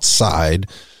outside.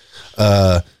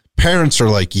 Parents are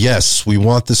like, yes, we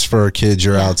want this for our kids.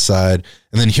 You're outside.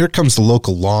 And then here comes the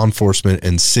local law enforcement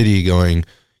and city going,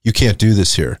 you can't do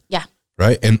this here. Yeah.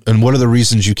 Right. And what are the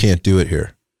reasons you can't do it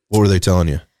here? What were they telling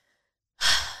you?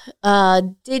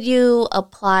 Did you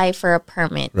apply for a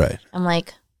permit? Right. I'm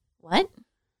like, what?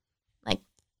 Like,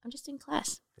 I'm just in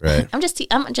class. Right. I'm just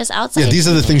outside. Yeah, these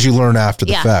are the things you learn after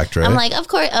the fact, right? I'm like, of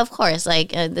course.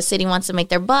 Like, the city wants to make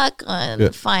their buck.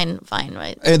 Fine,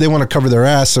 right? And they want to cover their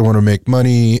ass. They want to make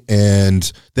money,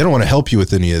 and they don't want to help you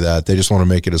with any of that. They just want to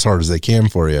make it as hard as they can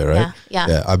for you, right?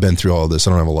 Yeah. I've been through all of this. I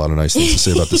don't have a lot of nice things to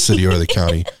say about the city or the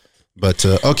county. But,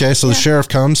 okay, so the sheriff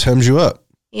comes, hems you up.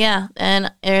 Yeah,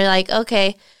 and you're like,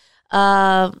 okay,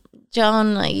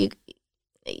 Joan,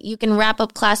 you can wrap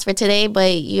up class for today,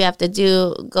 but you have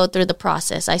to go through the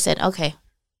process. I said, okay,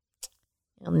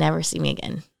 you'll never see me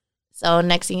again. So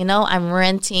next thing you know, I'm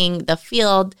renting the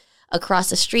field across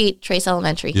the street, Trace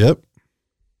Elementary. Yep.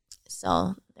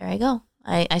 So there I go.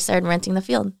 I started renting the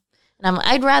field. And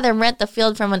I'd rather rent the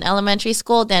field from an elementary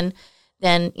school than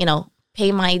pay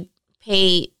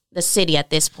the city at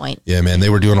this point. Yeah, man, they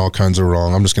were doing all kinds of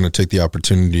wrong. I'm just going to take the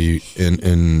opportunity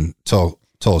and tell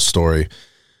a story.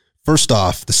 First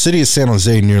off, the city of San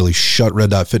Jose nearly shut Red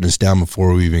Dot Fitness down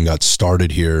before we even got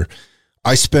started here.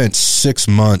 I spent 6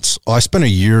 months, I spent a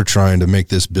year trying to make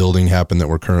this building happen that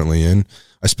we're currently in.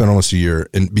 I spent almost a year.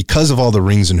 And because of all the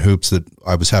rings and hoops that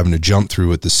I was having to jump through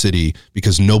with the city,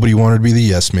 because nobody wanted to be the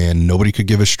yes man, nobody could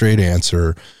give a straight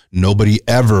answer, nobody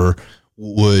ever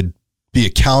would be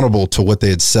accountable to what they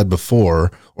had said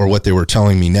before or what they were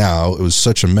telling me now. It was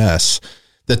such a mess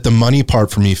that the money part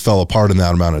for me fell apart in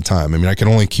that amount of time. I mean, I could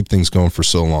only keep things going for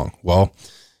so long. Well,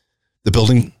 the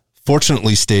building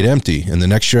fortunately stayed empty, and the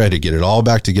next year I had to get it all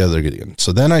back together again.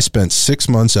 So then I spent 6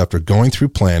 months after going through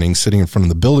planning, sitting in front of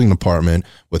the building department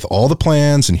with all the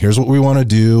plans, and here's what we want to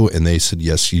do. And they said,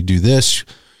 yes, you do this.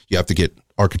 You have to get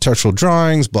architectural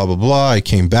drawings, blah, blah, blah. I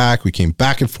came back. We came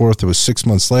back and forth. It was 6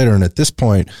 months later. And at this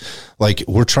point, like,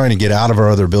 we're trying to get out of our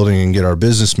other building and get our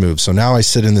business moved. So now I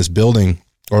sit in this building,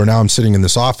 or now I'm sitting in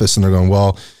this office, and they're going,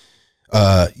 well,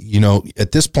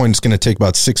 at this point, it's going to take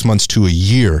about 6 months to a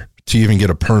year to even get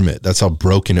a permit. That's how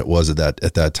broken it was at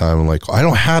that time. I'm like, I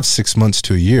don't have 6 months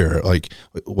to a year. Like,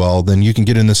 well, then you can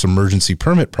get in this emergency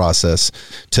permit process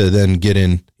to then get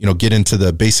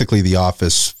into basically the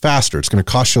office faster. It's going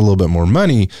to cost you a little bit more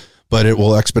money, but it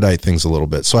will expedite things a little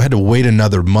bit. So I had to wait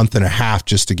another month and a half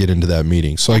just to get into that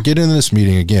meeting. So I get into this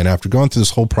meeting again, after going through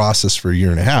this whole process for a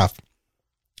year and a half,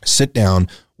 sit down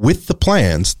with the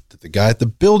plans that the guy at the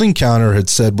building counter had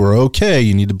said were okay.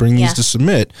 You need to bring these to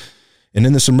submit. And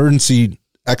in this emergency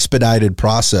expedited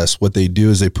process, what they do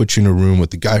is they put you in a room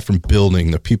with the guy from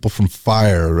building, the people from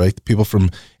fire, right? The people from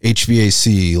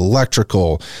HVAC,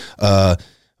 electrical,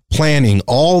 planning,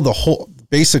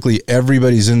 basically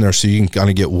everybody's in there. So you can kind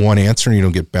of get one answer and you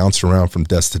don't get bounced around from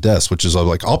desk to desk, which is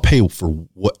like, I'll pay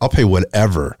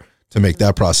whatever to make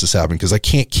that process happen, because I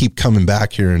can't keep coming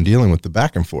back here and dealing with the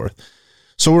back and forth.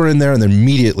 So we're in there, and then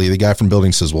immediately the guy from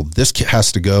building says, well, this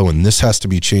has to go, and this has to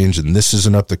be changed, and this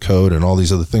isn't up to code, and all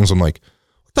these other things. I'm like,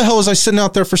 what the hell was I sitting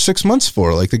out there for 6 months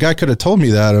for? Like, the guy could have told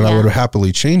me that, and I would have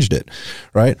happily changed it,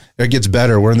 right? It gets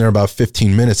better. We're in there about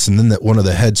 15 minutes, and then one of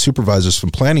the head supervisors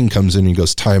from planning comes in, and he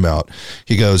goes, time out.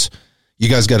 He goes, you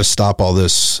guys got to stop all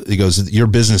this. He goes, your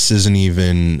business isn't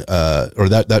even, or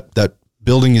that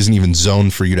building isn't even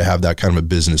zoned for you to have that kind of a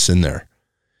business in there.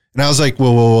 And I was like,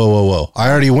 whoa. I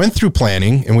already went through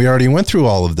planning, and we already went through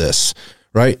all of this,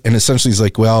 right? And essentially he's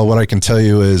like, well, what I can tell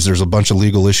you is there's a bunch of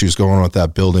legal issues going on with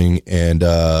that building, and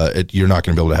you're not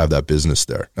going to be able to have that business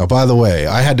there. Now, by the way,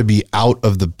 I had to be out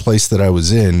of the place that I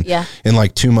was in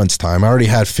like 2 months' time. I already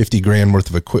had $50,000 worth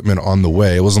of equipment on the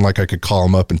way. It wasn't like I could call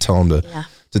them up and tell them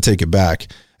to take it back.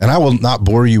 And I will not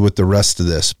bore you with the rest of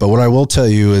this, but what I will tell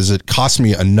you is it cost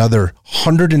me another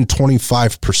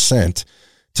 125%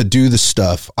 to do the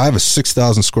stuff. I have a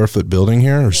 6,000 square foot building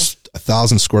here. There's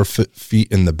 1,000 square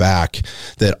feet in the back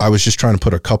that I was just trying to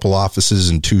put a couple offices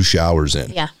and 2 showers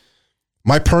in. Yeah.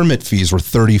 My permit fees were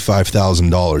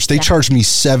 $35,000. They charged me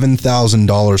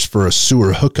 $7,000 for a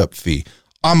sewer hookup fee.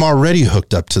 I'm already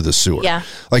hooked up to the sewer. Yeah.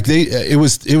 Like it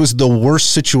was the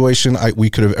worst situation we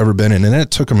could have ever been in. And then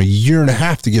it took them a year and a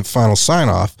half to get final sign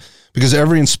off, because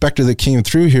every inspector that came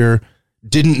through here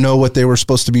didn't know what they were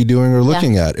supposed to be doing or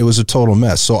looking at. It was a total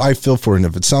mess. So I feel for it. And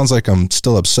if it sounds like I'm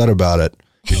still upset about it,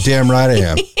 you're damn right I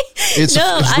am. It's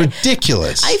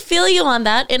ridiculous. I feel you on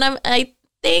that. And I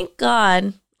thank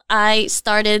God I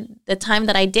started the time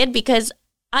that I did, because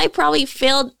I probably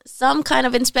failed some kind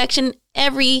of inspection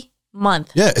every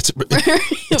month. Yeah,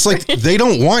 it's like they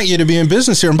don't want you to be in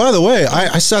business here. And by the way,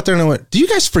 I sat there and I went, do you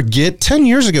guys forget 10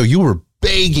 years ago you were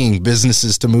begging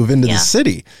businesses to move into the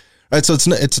city? Right, so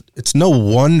it's no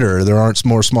wonder there aren't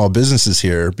more small businesses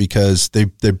here, because they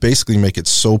basically make it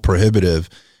so prohibitive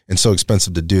and so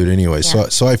expensive to do it anyway. Yeah.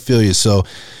 So I feel you. So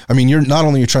I mean, you're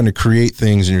trying to create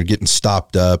things and you're getting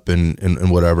stopped up and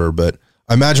whatever, but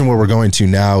I imagine where we're going to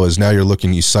now is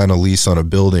you sign a lease on a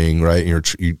building, right?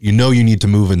 And you need to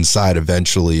move inside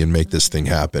eventually and make this thing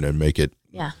happen and make it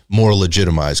more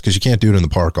legitimized, because you can't do it in the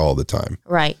park all the time.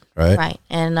 Right.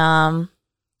 And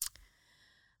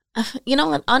you know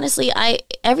what? Honestly,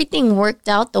 everything worked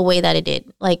out the way that it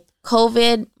did. Like,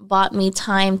 COVID bought me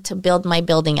time to build my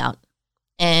building out,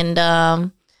 and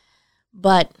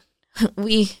but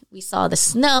we saw the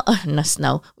snow.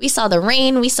 We saw the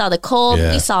rain. We saw the cold.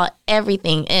 We saw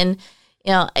everything, and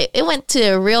it went to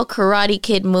a real Karate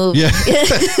Kid movie. Yeah,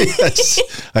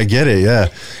 I get it. Yeah,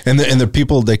 and the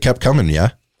people, they kept coming. Yeah.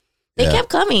 They kept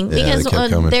coming because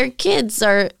their kids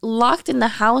are locked in the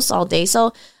house all day.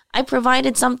 So I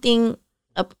provided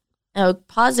a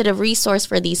positive resource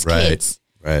for these kids.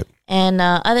 Right. And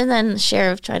other than the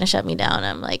sheriff trying to shut me down,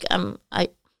 I'm like,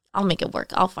 I'll make it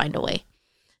work. I'll find a way.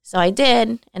 So I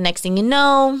did. And next thing you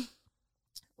know,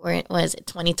 was it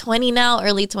 2020 now,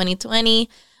 early 2020,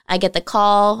 I get the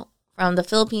call from the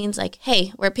Philippines, like,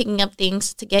 hey, we're picking up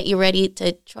things to get you ready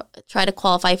to try to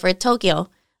qualify for Tokyo.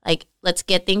 Like, let's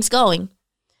get things going.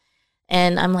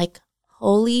 And I'm like,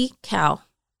 holy cow.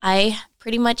 I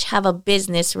pretty much have a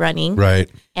business running. Right.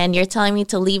 And you're telling me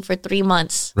to leave for 3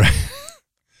 months. Right.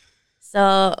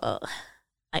 So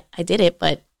I did it,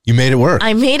 but you made it work.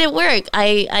 I made it work.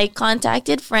 I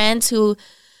contacted friends who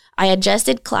I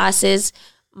adjusted classes,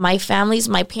 my families,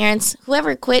 my parents,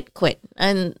 whoever quit.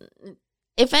 And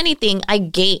if anything, I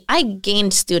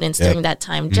gained students during that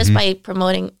time just by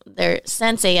promoting their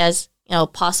sensei as,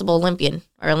 possible Olympian.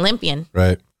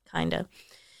 Right. Kind of.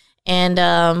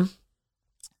 And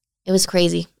it was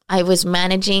crazy. I was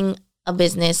managing a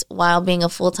business while being a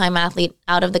full-time athlete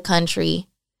out of the country.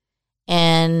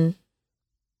 And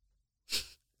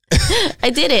I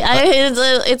did it.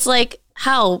 It's like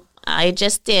how I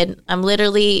just did. I'm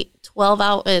literally 12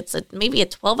 hours. It's maybe a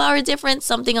 12-hour difference,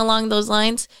 something along those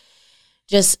lines.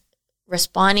 Just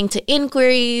responding to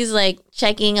inquiries, like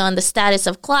checking on the status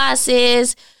of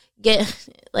classes, get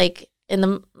like in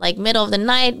the middle of the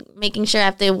night, making sure I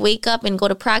have to wake up and go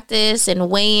to practice and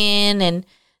weigh in and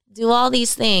do all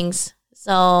these things.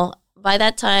 So by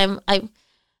that time, I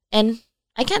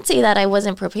can't say that I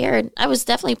wasn't prepared. I was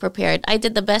definitely prepared. I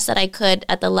did the best that I could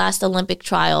at the last Olympic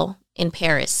trial in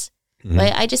Paris,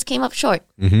 but I just came up short,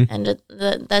 and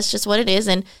that's just what it is.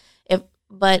 And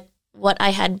but what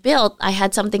I had built, I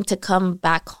had something to come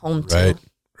back home to.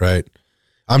 Right.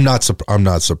 I'm not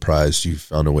surprised you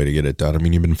found a way to get it done. I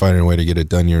mean, you've been finding a way to get it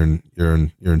done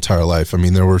your entire life. I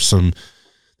mean, there's some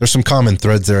common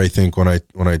threads there. I think when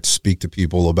I speak to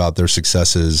people about their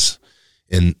successes,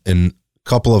 and a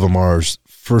couple of them are,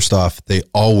 first off, they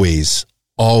always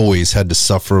had to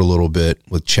suffer a little bit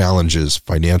with challenges,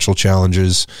 financial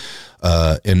challenges,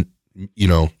 and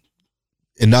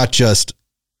not just,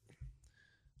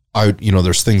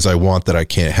 there's things I want that I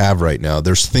can't have right now.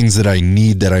 There's things that I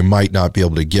need that I might not be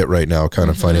able to get right now, kind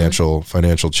of financial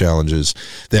challenges.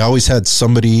 They always had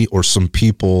somebody or some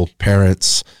people,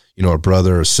 parents, a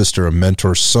brother, a sister, a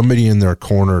mentor, somebody in their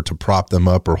corner to prop them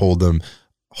up or hold them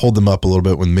up a little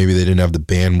bit when maybe they didn't have the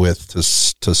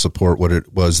bandwidth to support what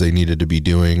it was they needed to be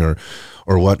doing or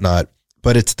whatnot.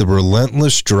 But it's the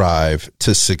relentless drive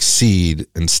to succeed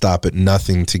and stop at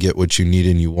nothing to get what you need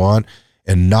and you want,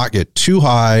 and not get too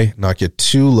high, not get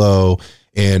too low,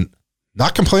 and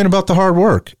not complain about the hard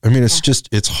work. I mean,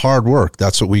 it's hard work.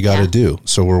 That's what we got to do.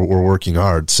 So we're working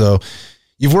hard. So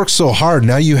you've worked so hard.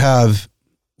 Now you have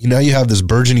this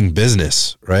burgeoning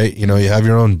business, right? You have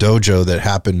your own dojo that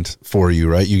happened for you,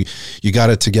 right? You got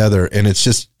it together, and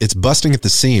it's busting at the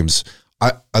seams.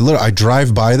 I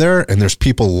drive by there, and there's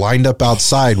people lined up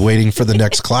outside waiting for the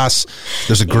next class.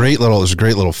 There's a great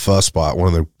little fuss spot. One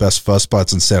of the best fuss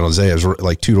spots in San Jose is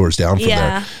like 2 doors down from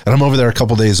there. And I'm over there a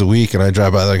couple days a week, and I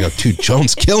drive by there. I go, dude,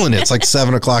 Joan's killing it. It's like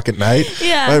 7:00 at night.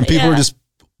 Yeah, and people are just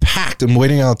packed and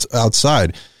waiting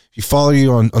outside. If you follow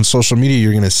you on social media,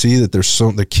 you're going to see that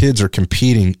the kids are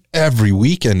competing every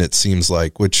weekend, it seems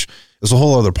like, which is a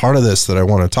whole other part of this that I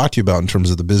want to talk to you about in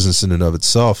terms of the business in and of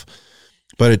itself.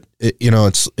 But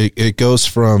it goes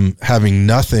from having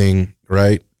nothing,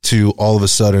 right, to all of a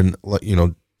sudden,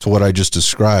 to what I just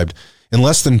described in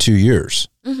less than 2 years.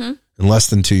 In less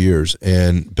than 2 years,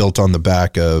 and built on the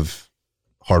back of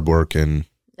hard work and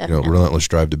relentless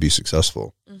drive to be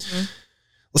successful.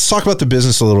 Let's talk about the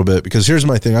business a little bit, because here's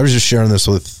my thing. I was just sharing this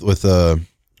with a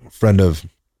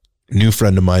new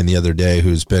friend of mine the other day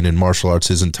who's been in martial arts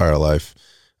his entire life,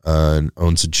 and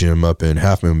owns a gym up in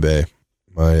Half Moon Bay.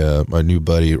 My new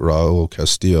buddy Raul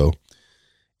Castillo,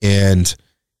 and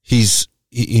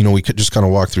we could just kind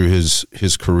of walk through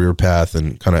his career path,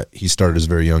 and he started as a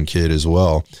very young kid as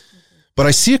well. But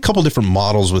I see a couple different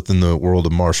models within the world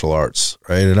of martial arts,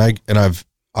 right? And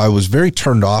I was very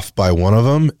turned off by one of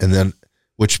them, and then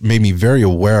which made me very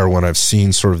aware when I've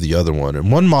seen sort of the other one.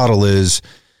 And one model is,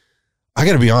 I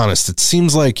got to be honest, it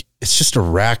seems like it's just a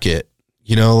racket.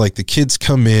 Like the kids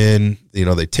come in,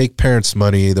 they take parents'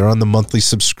 money, they're on the monthly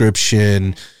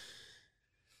subscription.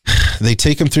 They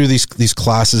take them through these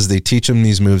classes, they teach them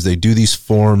these moves, they do these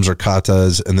forms or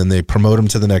katas, and then they promote them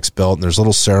to the next belt, and there's a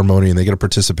little ceremony, and they get a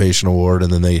participation award,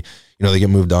 and then they get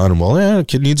moved on, and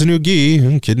kid needs a new gi,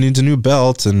 and kid needs a new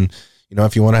belt, and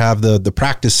if you want to have the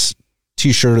practice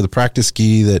t-shirt or the practice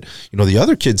gi that the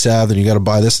other kids have, then you got to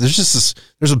buy this. There's just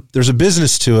there's a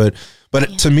business to it,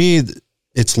 but to me,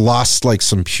 it's lost like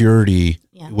some purity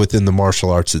within the martial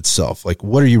arts itself. Like,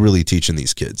 what are you really teaching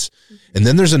these kids? And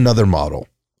then there's another model,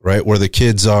 right, where the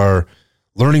kids are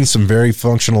learning some very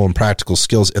functional and practical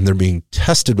skills, and they're being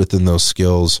tested within those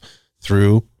skills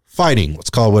through fighting. Let's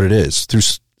call it what it is.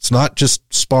 It's not just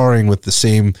sparring with the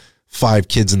same 5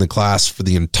 kids in the class for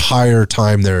the entire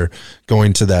time they're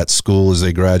going to that school as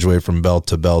they graduate from belt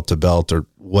to belt to belt or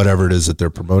whatever it is that they're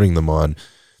promoting them on.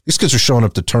 These kids are showing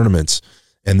up to tournaments,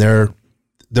 and they're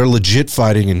legit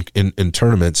fighting in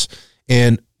tournaments,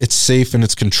 and it's safe and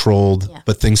it's controlled,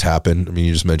 but things happen. I mean,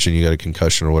 you just mentioned you got a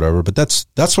concussion or whatever, but that's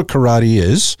what karate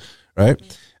is, right?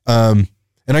 And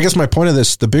I guess my point of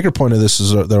this, the bigger point of this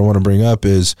is that I want to bring up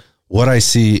is what I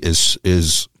see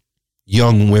is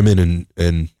young women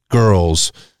and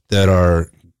girls that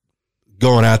are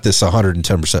going at this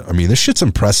 110%. I mean, this shit's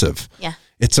impressive. Yeah.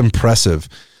 It's impressive.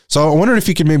 So I wondered if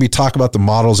you could maybe talk about the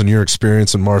models and your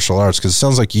experience in martial arts, because it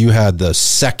sounds like you had the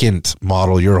second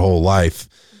model your whole life,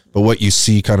 but what you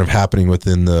see kind of happening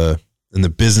within the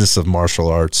business of martial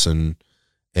arts and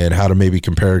how to maybe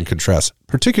compare and contrast,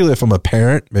 particularly if I'm a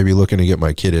parent, maybe looking to get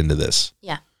my kid into this.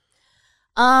 Yeah.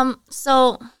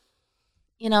 So,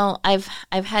 you know, I've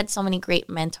had so many great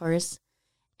mentors,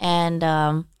 and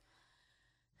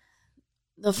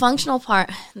the functional part,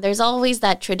 there's always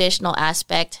that traditional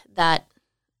aspect that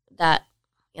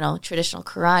you know, traditional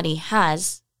karate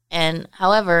has, and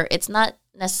however, it's not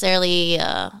necessarily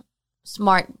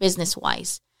smart business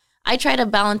wise. I try to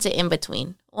balance it in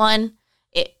between. One,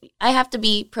 I have to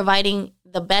be providing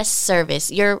the best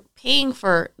service. You're paying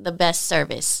for the best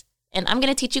service, and I'm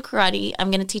going to teach you karate.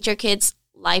 I'm going to teach your kids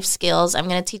life skills. I'm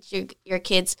going to teach your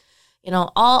kids, you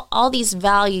know, all these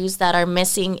values that are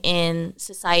missing in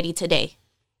society today.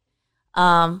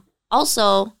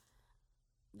 Also,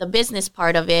 the business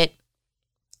part of it,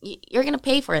 you're going to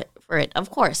pay for it, of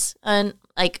course. And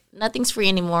like, nothing's free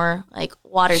anymore. Like,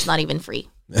 water's not even free.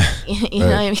 You know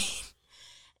what I mean?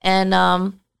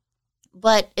 And,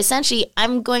 but essentially,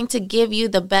 I'm going to give you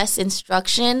the best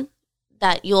instruction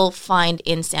that you'll find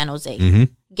in San Jose. Mm-hmm.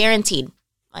 Guaranteed.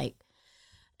 Like,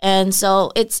 and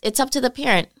so it's up to the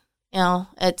parent. You know,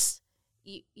 it's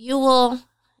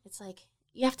like,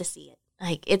 you have to see it.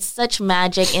 Like, it's such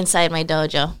magic inside my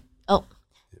dojo. Oh,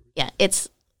 yeah, it's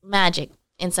magic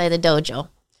inside the dojo.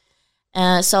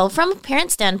 So from a parent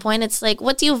standpoint, it's like,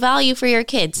 what do you value for your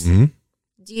kids? Mm-hmm.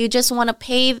 Do you just want to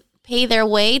pay their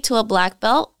way to a black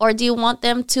belt, or do you want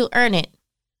them to earn it?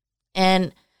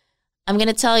 And I'm going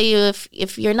to tell you,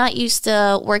 if you're not used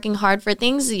to working hard for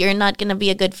things, you're not going to be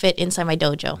a good fit inside my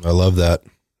dojo. I love that.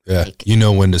 Yeah. Like, you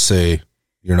know when to say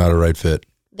you're not a right fit.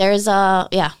 There's I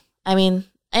mean,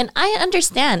 and I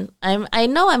understand. I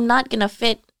know I'm not going to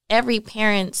fit every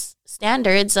parent's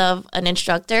standards of an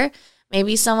instructor.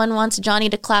 Maybe someone wants Johnny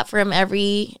to clap for him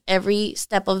every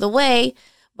step of the way.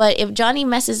 But if Johnny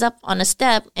messes up on a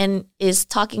step and is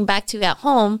talking back to you at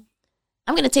home,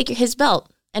 I'm going to take his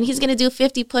belt. And he's going to do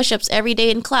 50 push-ups every day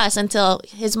in class until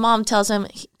his mom tells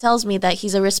me that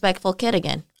he's a respectful kid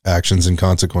again. Actions and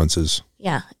consequences.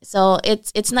 Yeah. So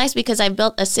it's nice because I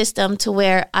built a system to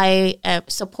where I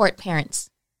support parents.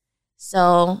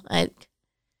 So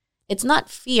it's not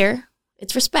fear,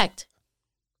 it's respect.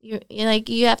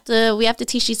 We have to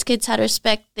teach these kids how to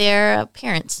respect their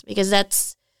parents,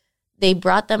 because they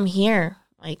brought them here.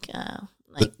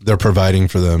 They're providing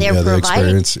for them. The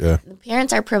experience. Yeah. The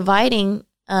parents are providing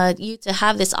you to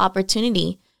have this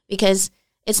opportunity, because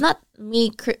it's not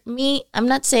me. I'm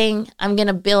not saying I'm going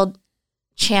to build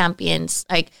champions.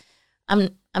 Like, I'm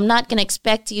not going to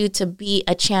expect you to be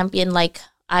a champion like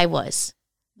I was.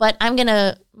 But I'm going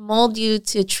to mold you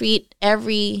to treat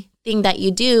everything that you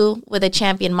do with a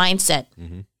champion mindset.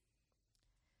 Mm-hmm.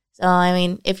 So, I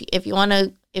mean, if you want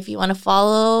to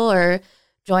follow or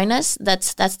join us,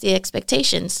 that's the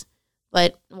expectations.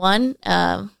 But one,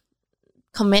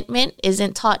 commitment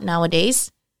isn't taught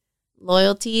nowadays.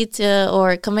 Loyalty to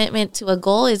or commitment to a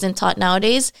goal isn't taught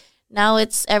nowadays. Now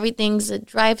everything's a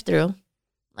drive-through.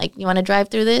 Like, you want to drive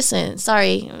through this, and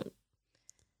sorry,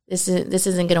 this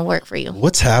isn't going to work for you.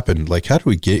 What's happened? Like, how do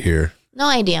we get here? No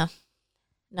idea.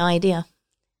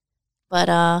 But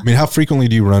I mean, how frequently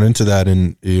do you run into that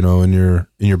in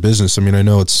your business? I mean, I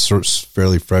know it's sort of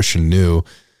fairly fresh and new,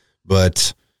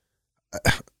 but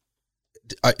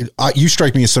you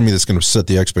strike me as somebody that's going to set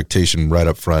the expectation right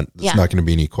up front. There's not going to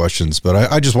be any questions.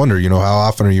 But I just wonder, how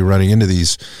often are you running into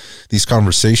these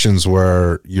conversations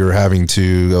where you're having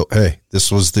to go, hey, this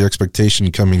was the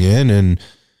expectation coming in, and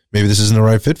maybe this isn't the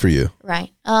right fit for you. Right.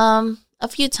 A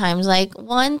few times, like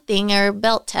one thing are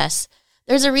belt tests.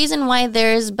 There's a reason why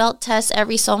there's belt tests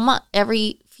every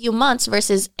few months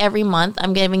versus every month.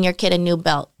 I'm giving your kid a new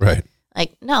belt. Right.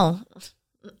 Like, no,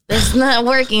 it's not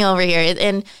working over here,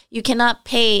 and you cannot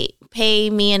pay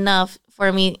me enough for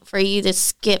you to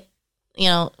skip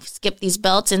these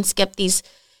belts and skip these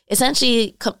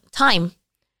essentially time.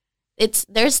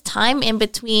 There's time in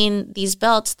between these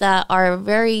belts that are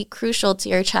very crucial to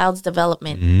your child's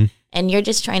development, mm-hmm. and you're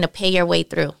just trying to pay your way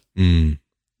through. Mm.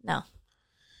 No.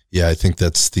 Yeah, I think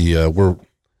that's we're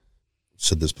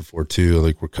said this before too.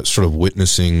 Like, we're sort of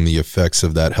witnessing the effects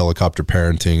of that helicopter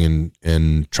parenting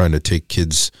and trying to take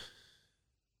kids,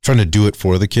 trying to do it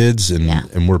for the kids,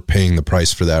 and we're paying the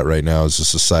price for that right now as a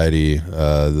society.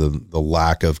 The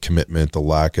lack of commitment, the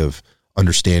lack of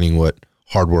understanding what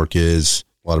hard work is,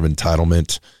 a lot of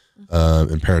entitlement,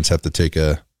 and parents have to take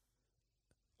a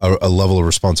level of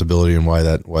responsibility and why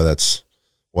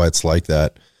it's like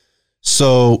that.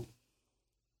 So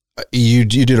You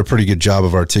did a pretty good job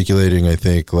of articulating, I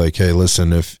think, like, hey,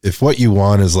 listen, if what you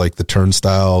want is like the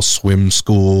turnstile swim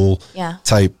school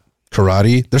type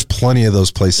karate, there's plenty of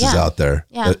those places out there.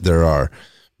 Yeah. There are.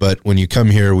 But when you come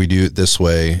here, we do it this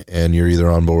way, and you're either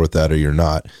on board with that or you're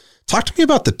not. Talk to me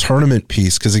about the tournament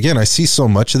piece, because again, I see so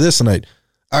much of this, and I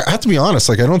have to be honest,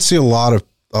 like I don't see a lot of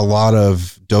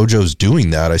dojos doing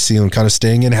that. I see them kind of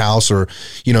staying in house, or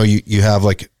you have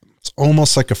like, it's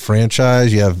almost like a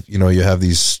franchise. You have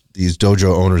these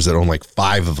dojo owners that own like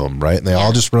 5 of them, right? And they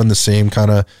all just run the same kind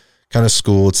of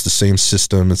school. It's the same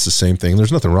system. It's the same thing.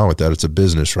 There's nothing wrong with that. It's a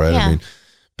business, right? Yeah. I mean,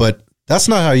 but that's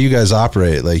not how you guys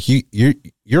operate. Like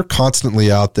you're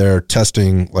constantly out there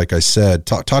testing. Like I said,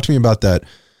 talk to me about that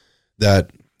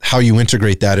how you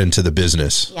integrate that into the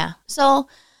business. Yeah. So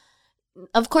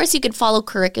of course you could follow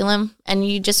curriculum, and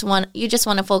you just want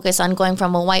to focus on going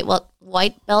from a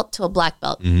white belt to a black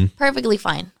belt. Mm-hmm. Perfectly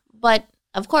fine. But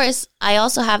of course, I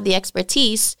also have the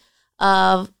expertise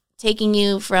of taking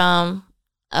you from,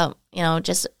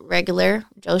 just regular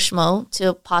Joe Schmo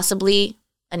to possibly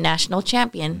a national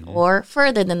champion, or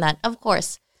further than that, of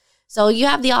course. So you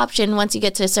have the option once you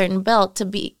get to a certain belt to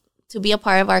be a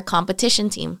part of our competition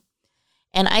team.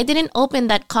 And I didn't open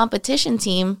that competition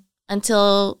team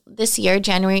until this year,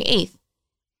 January 8th.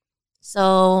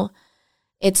 So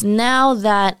it's now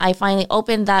that I finally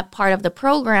opened that part of the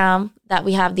program that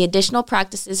we have the additional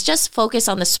practices, just focus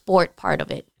on the sport part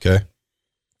of it. Okay.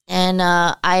 And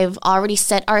I've already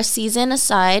set our season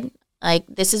aside. Like,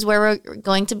 this is where we're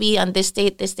going to be on this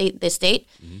date, this date, this date.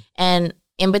 Mm-hmm. And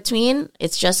in between,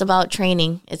 it's just about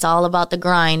training. It's all about the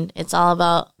grind. It's all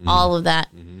about all of that.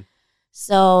 Mm-hmm.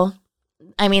 So,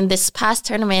 I mean, this past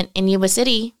tournament in Yuba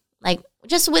City, like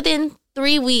just within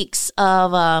 3 weeks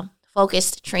of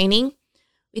focused training,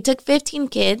 we took 15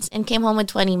 kids and came home with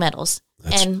 20 medals.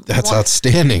 That's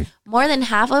outstanding. More than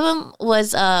half of them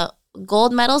was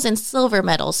gold medals and silver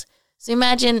medals. So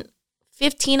imagine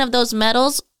 15 of those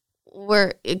medals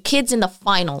were kids in the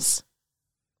finals.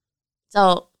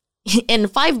 So, in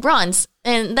 5 bronze,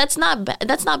 and that's not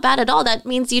bad at all. That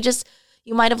means you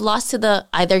might have lost to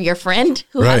either your friend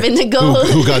who happened to go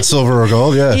who got silver or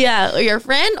gold, yeah, or your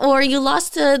friend, or you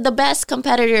lost to the best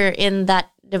competitor in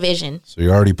that division. So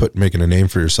you're already making a name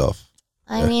for yourself.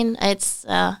 I mean, it's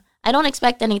I don't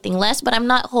expect anything less, but I'm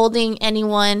not holding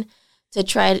anyone to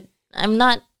try. I'm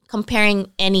not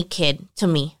comparing any kid to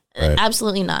me. Right.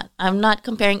 Absolutely not. I'm not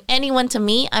comparing anyone to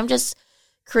me. I'm just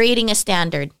creating a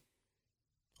standard.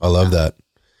 I love that.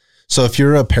 So if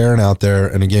you're a parent out there,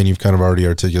 and again, you've kind of already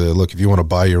articulated, look, if you want to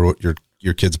buy your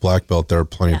kid's black belt, there are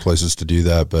plenty of places to do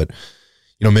that. But,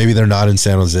 maybe they're not in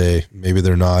San Jose. Maybe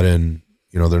they're not in,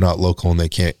 they're not local, and they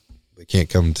can't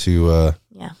come to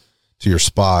your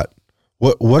spot.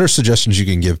 What are suggestions you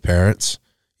can give parents,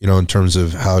 in terms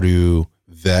of how to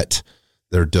vet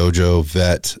their dojo,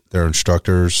 vet their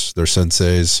instructors, their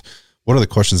senseis? What are the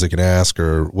questions they can ask,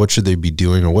 or what should they be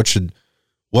doing, or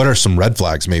what are some red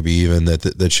flags maybe even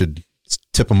that should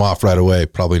tip them off right away?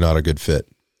 Probably not a good fit.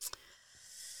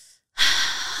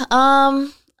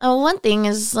 One thing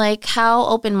is, like, how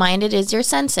open-minded is your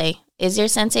sensei? Is your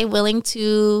sensei willing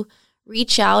to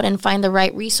reach out and find the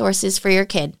right resources for your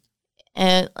kid?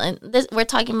 We're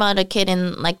talking about a kid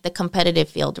in like the competitive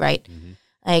field, right? Mm-hmm.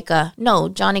 Like, no,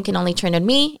 Johnny can only train with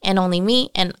me and only me,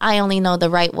 and I only know the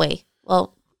right way.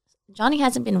 Well, Johnny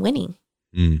hasn't been winning.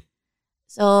 Mm.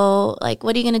 So, like,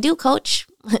 what are you going to do, coach?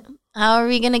 How are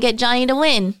we going to get Johnny to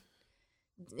win?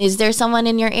 Is there someone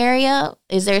in your area?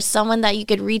 Is there someone that you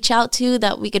could reach out to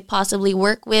that we could possibly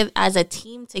work with as a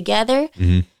team together?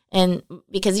 Mm-hmm. And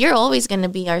because you're always going to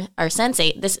be our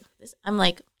sensei. I'm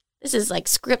like, this is like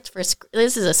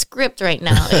this is a script right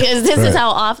now. Because this is how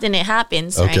often it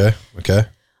happens. Okay. Right? Okay.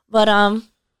 But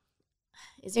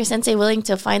is your sensei willing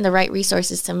to find the right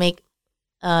resources to make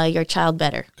your child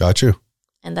better? Got you.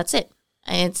 And that's it.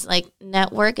 It's like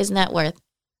network is net worth.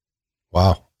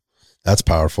 Wow. That's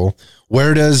powerful.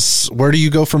 Where do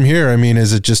you go from here? I mean,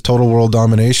 is it just total world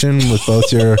domination with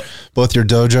both your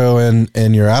dojo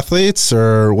and your athletes,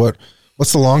 or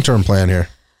what's the long-term plan here?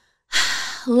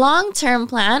 Long-term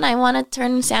plan, I want to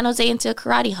turn San Jose into a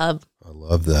karate hub. I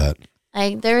love that.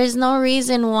 Like, there is no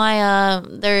reason why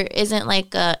there isn't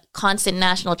like constant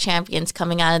national champions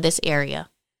coming out of this area.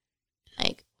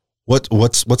 Like, what's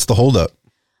the holdup?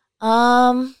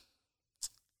 I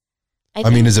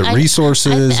mean, is it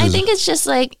resources? I think it's just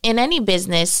like in any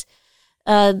business,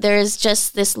 there's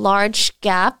just this large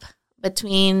gap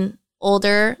between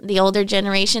the older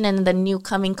generation and the new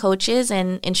coming coaches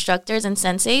and instructors and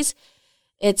senseis.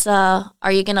 It's are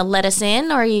you gonna let us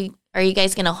in, or are you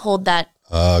guys gonna hold that?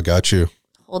 Got you.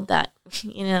 Hold that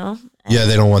you know. Yeah,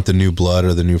 they don't want the new blood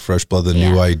or the new fresh blood, the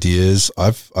new ideas.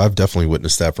 I've definitely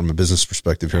witnessed that from a business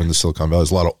perspective here in the Silicon Valley.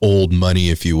 There's a lot of old money,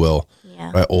 if you will,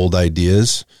 right? Old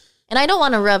ideas. And I don't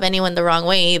want to rub anyone the wrong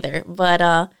way either, but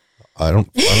I don't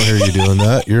hear you doing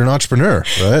that. You're an entrepreneur,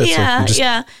 right?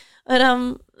 Yeah.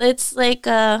 But it's like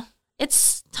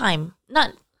it's time.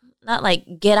 Not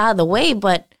like get out of the way,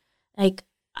 but like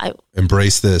I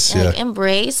embrace this. Like,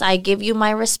 embrace. I give you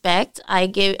my respect.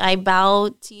 I bow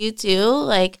to you too.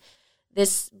 Like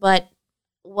this, but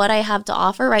what I have to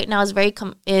offer right now is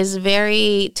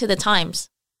very to the times.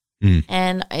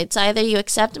 And it's either you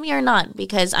accept me or not,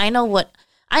 because I know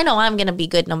I'm going to be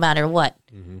good no matter what.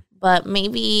 Mm-hmm. But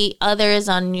maybe others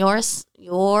on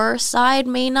your side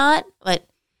may not, but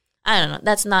I don't know.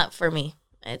 That's not for me.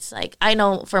 It's like, I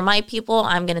know for my people,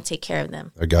 I'm going to take care of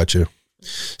them. I got you.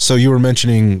 So you were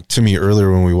mentioning to me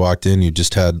earlier when we walked in, you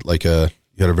just had you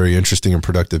had a very interesting and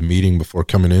productive meeting before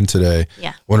coming in today.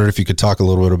 Yeah. Wondered if you could talk a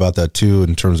little bit about that too,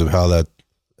 in terms of how that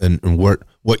and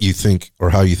what you think or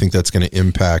how you think that's going to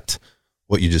impact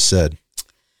what you just said.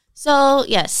 So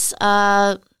yes,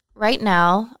 right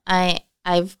now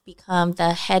I've become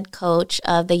the head coach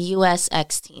of the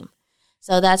USX team.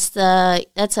 So that's a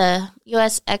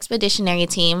U.S. expeditionary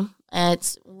team.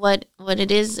 It's what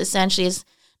it is essentially is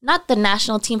not the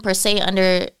national team per se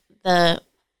under the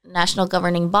national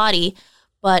governing body,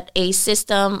 but a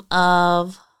system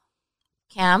of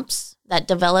camps that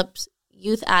develops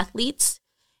youth athletes,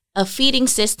 a feeding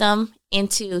system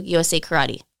into USA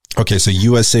Karate. Okay, so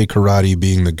USA Karate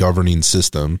being the governing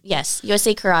system. Yes,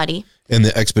 USA Karate. And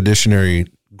the expeditionary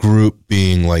group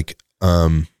being like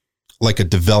a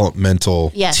developmental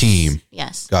team.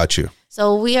 Yes. Got you.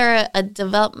 So we are a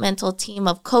developmental team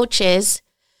of coaches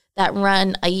that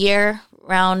run a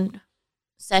year-round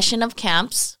session of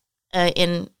camps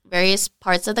in various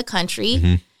parts of the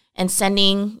country, and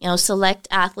sending select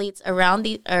athletes around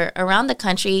the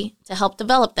country to help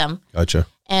develop them. Gotcha.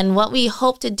 And what we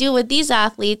hope to do with these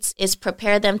athletes is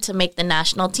prepare them to make the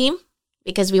national team,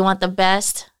 because we want the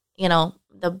best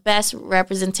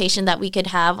representation that we could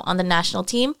have on the national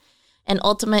team, and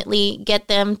ultimately get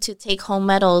them to take home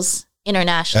medals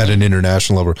internationally. At an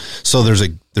international level. So there's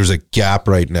a gap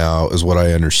right now, is what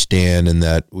I understand, in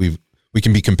that we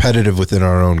can be competitive within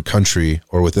our own country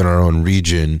or within our own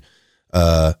region,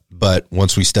 but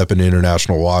once we step into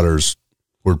international waters,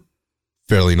 we're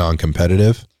fairly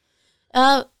non-competitive.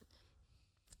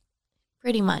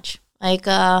 Pretty much. Like,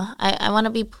 I want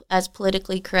to be as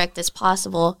politically correct as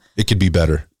possible. It could be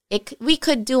better. We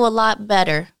could do a lot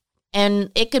better,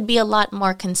 and it could be a lot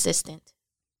more consistent.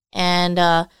 And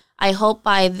I hope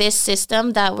by this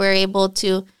system that we're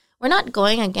not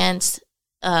going against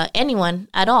anyone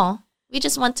at all. We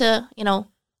just want to,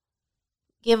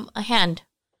 give a hand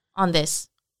on this,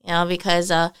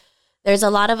 because there's a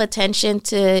lot of attention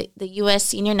to the U.S.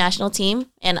 senior national team,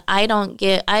 and I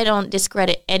don't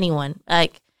discredit anyone.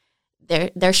 Like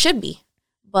there should be,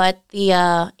 but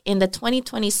in the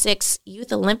 2026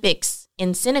 Youth Olympics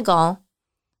in Senegal,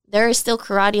 there is still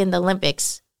karate in the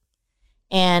Olympics,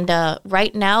 and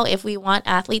right now, if we want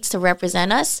athletes to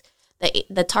represent us,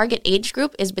 the target age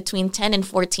group is between 10 and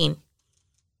 14,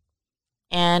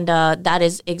 and that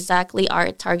is exactly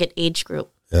our target age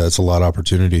group. Yeah, that's a lot of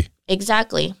opportunity.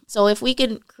 Exactly. So if we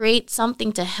can create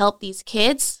something to help these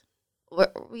kids,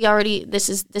 this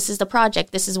is the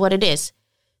project. This is what it is.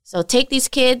 So take these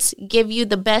kids, give you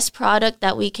the best product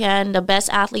that we can, the best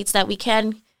athletes that we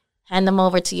can, hand them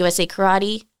over to USA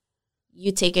Karate.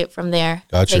 You take it from there.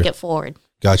 Gotcha. Take it forward.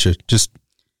 Gotcha. Just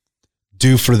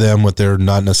do for them what they're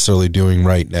not necessarily doing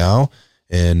right now,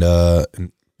 and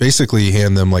basically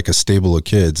hand them like a stable of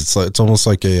kids. It's almost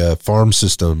like a farm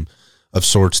system of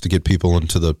sorts to get people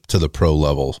into the pro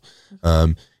level.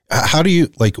 How do you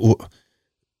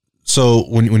so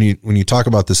when you talk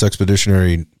about this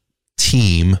expeditionary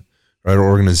team, right, or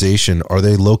organization, are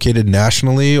they located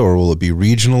nationally, or will it be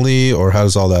regionally, or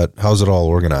how's it all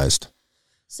organized?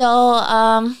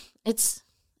 So it's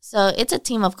a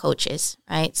team of coaches,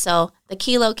 right? So the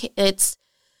key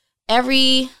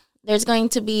there's going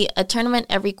to be a tournament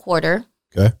every quarter.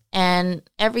 Okay. And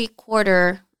every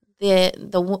quarter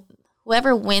the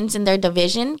whoever wins in their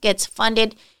division gets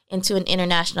funded into an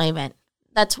international event.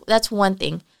 That's one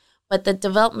thing. But the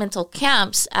developmental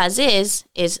camps as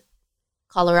is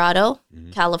Colorado,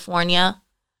 California,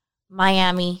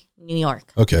 Miami, New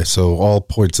York. Okay, so all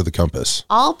points of the compass.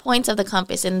 All points of the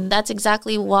compass, and that's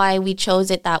exactly why we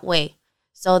chose it that way.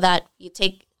 So that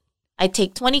I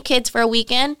take 20 kids for a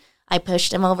weekend, I push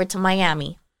them over to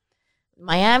Miami.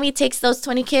 Miami takes those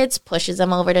 20 kids, pushes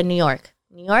them over to New York.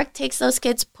 New York takes those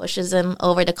kids, pushes them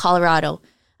over to Colorado.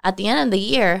 At the end of the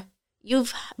year,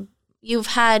 you've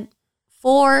had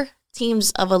 4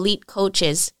 teams of elite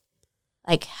coaches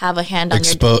like have a hand on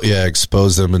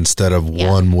expose them instead of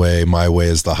one way. My way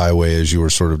is the highway, as you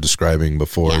were sort of describing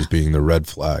before, as being the red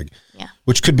flag. Yeah.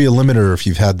 Which could be a limiter if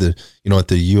you've had the, at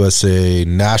the USA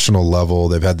national level,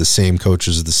 they've had the same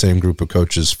coaches, the same group of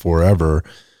coaches forever.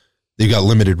 They've got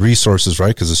limited resources,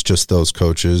 right? Because it's just those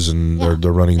coaches, and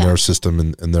they're running their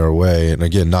system in their way. And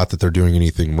again, not that they're doing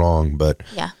anything wrong, but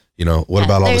what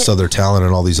about all this other talent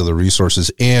and all these other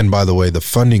resources? And by the way, the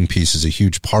funding piece is a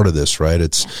huge part of this, right?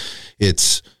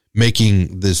 It's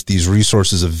making these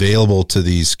resources available to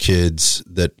these kids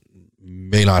that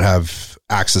may not have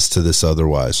access to this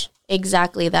otherwise.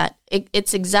 Exactly that.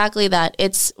 It's exactly that.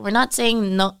 We're not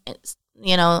saying no,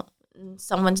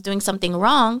 someone's doing something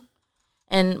wrong,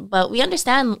 but we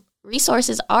understand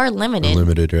resources are limited. They're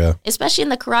limited, yeah. Especially in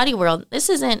the karate world. This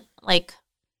isn't like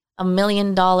 $1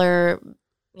 million,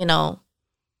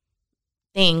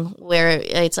 thing where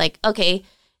it's like, okay,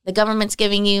 the government's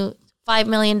giving you $5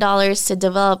 million to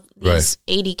develop these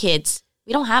 80 kids.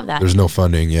 We don't have that. There's no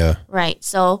funding, yeah. Right.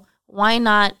 So why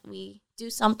not we do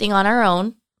something on our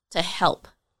own to help?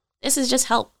 This is just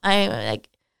help.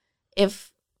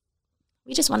 If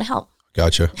we just want to help.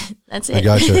 Gotcha. That's it. I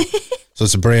gotcha. So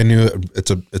it's a brand new,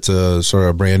 it's a sort of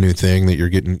a brand new thing that you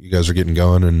guys are getting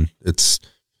going, and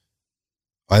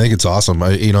I think it's awesome.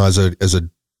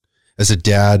 As a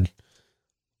dad,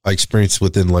 I experienced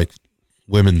within like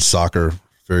women's soccer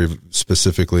very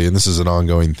specifically, and this is an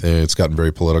ongoing thing. It's gotten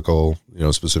very political,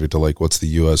 specific to like what's the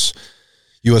U.S.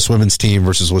 women's team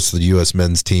versus what's the U.S.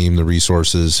 men's team, the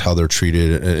resources, how they're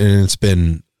treated, and it's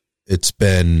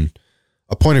been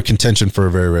a point of contention for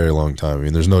a very, very long time. I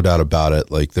mean, there's no doubt about it.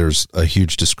 Like, there's a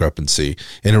huge discrepancy,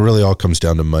 and it really all comes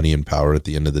down to money and power at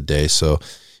the end of the day. So,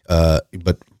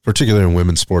 but particularly in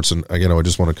women's sports, and again, I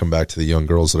just want to come back to the young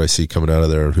girls that I see coming out of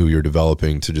there and who you're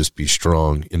developing to just be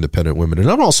strong, independent women.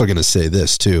 And I'm also going to say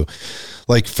this too,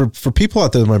 like for people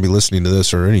out there that might be listening to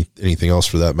this or anything else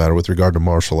for that matter with regard to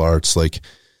martial arts, like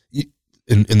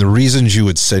in the reasons you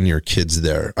would send your kids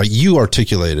there, you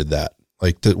articulated that,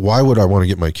 like why would I want to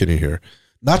get my kid in here?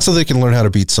 Not so they can learn how to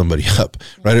beat somebody up,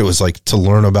 right? It was like to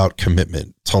learn about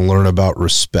commitment, to learn about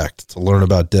respect, to learn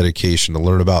about dedication, to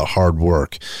learn about hard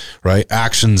work, right?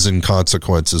 Actions and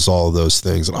consequences, all of those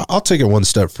things. And I'll take it one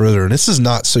step further. And this is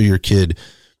not so your kid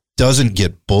doesn't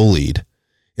get bullied.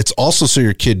 It's also so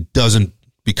your kid doesn't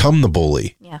become the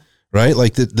bully, right?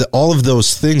 Like all of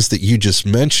those things that you just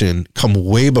mentioned come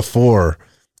way before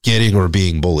getting or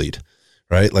being bullied.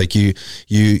 Right? Like you,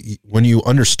 when you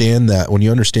understand that, when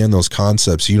you understand those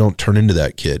concepts, you don't turn into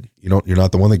that kid. You're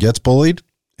not the one that gets bullied,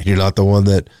 and you're not the one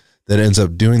that ends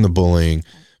up doing the bullying.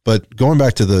 But going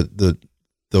back to the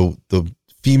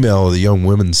female, the young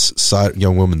women's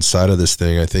side of this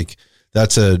thing, I think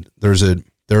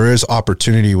there is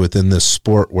opportunity within this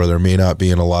sport where there may not be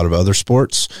in a lot of other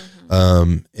sports.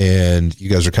 And you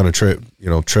guys are kind of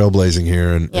trailblazing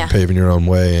here and paving your own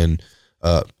way. And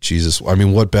Jesus, I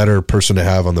mean, what better person to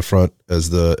have on the front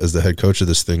as the head coach of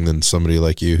this thing than somebody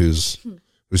like you who's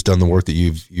done the work that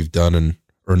you've done and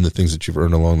earned the things that you've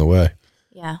earned along the way.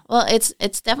 Yeah. Well,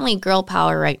 it's definitely girl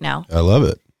power right now. I love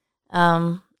it.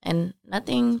 And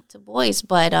nothing to boys,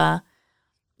 but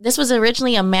this was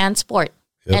originally a man's sport.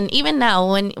 Yep. And even now,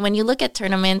 when you look at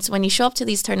tournaments, when you show up to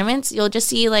these tournaments, you'll just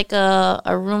see like a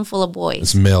room full of boys.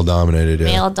 It's male dominated.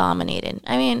 Male dominated.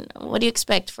 I mean, what do you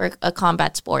expect for a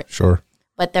combat sport? Sure.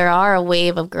 But there are a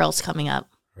wave of girls coming up.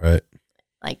 Right.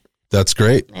 Like, that's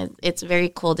great. It's very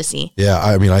cool to see. Yeah.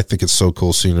 I mean, I think it's so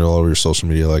cool seeing it all over your social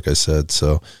media, like I said.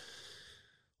 So,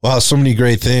 wow, so many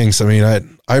great things. I mean,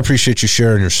 I appreciate you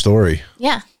sharing your story.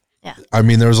 Yeah. Yeah. I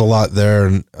mean, there's a lot there.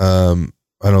 And,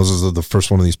 I know this is the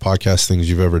first one of these podcast things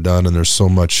you've ever done, and there's so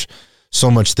much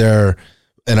there.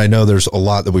 And I know there's a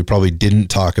lot that we probably didn't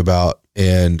talk about.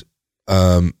 And,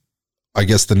 I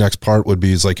guess the next part would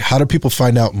be like, how do people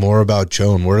find out more about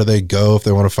Joan? Where do they go if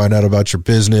they want to find out about your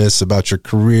business, about your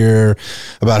career,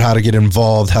 about how to get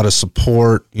involved, how to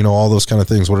support, all those kind of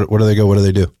things? Where do they go? What do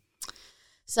they do?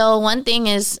 So one thing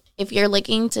is, if you're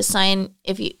looking to sign,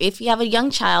 if you have a young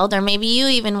child, or maybe you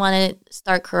even want to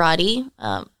start karate,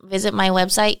 visit my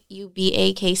website,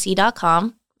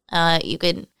 ubakc.com. You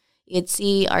could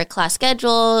see our class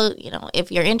schedule,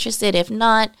 if you're interested. If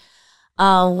not,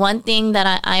 one thing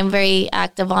that I'm very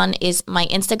active on is my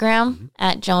Instagram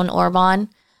at Joan Orban.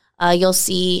 You'll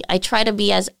see I try to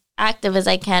be as active as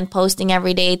I can, posting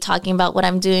every day, talking about what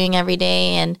I'm doing every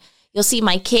day, and you'll see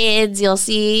my kids. You'll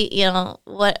see,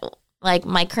 what like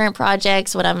my current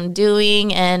projects, what I'm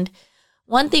doing. And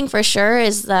one thing for sure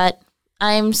is that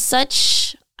I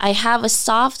I have a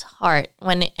soft heart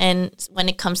when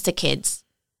it comes to kids.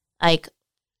 Like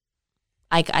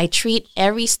I treat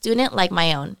every student like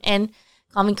my own. And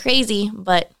call me crazy,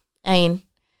 but I mean,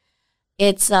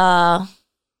 it's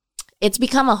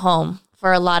become a home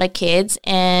for a lot of kids.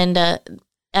 And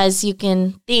as you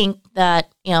can think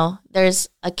that, there's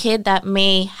a kid that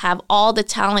may have all the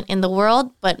talent in the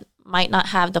world, but might not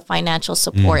have the financial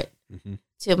support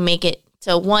to make it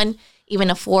to one, even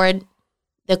afford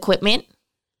the equipment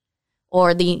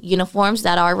or the uniforms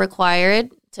that are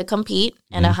required to compete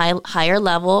at a higher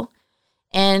level.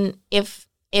 And if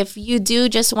you do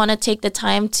just want to take the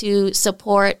time to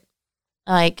support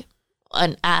like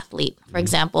an athlete, for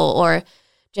example, or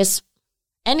just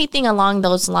anything along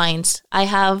those lines,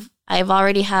 I've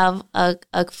already have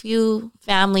a few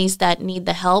families that need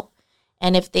the help.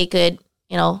 And if they could,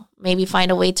 maybe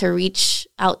find a way to reach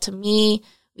out to me,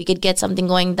 we could get something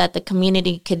going that the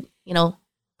community could,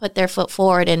 put their foot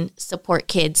forward and support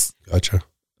kids. Gotcha.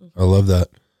 I love that.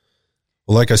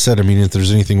 Well, like I said, I mean, if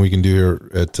there's anything we can do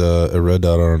here at Red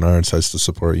Dot on Ironsides to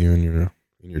support you and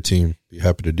your team, be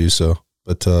happy to do so.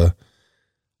 But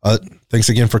thanks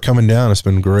again for coming down. It's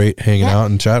been great hanging out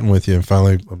and chatting with you. And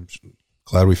finally, I'm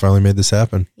glad we finally made this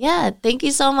happen. Yeah, thank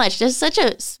you so much. Just such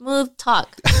a smooth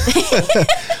talk.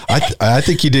 I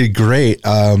think you did great.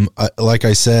 Like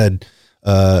I said,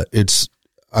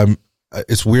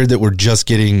 it's weird that we're just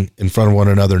getting in front of one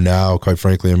another now, quite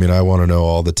frankly. I mean, I want to know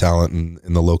all the talent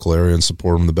in the local area and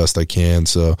support them the best I can.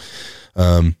 So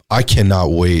I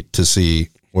cannot wait to see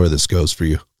where this goes for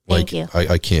you. Thank you.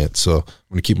 I can't. So I'm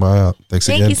going to keep my eye out. Thanks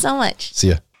again. Thank you so much. See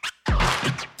ya.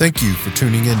 Thank you for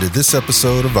tuning in to this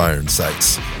episode of Iron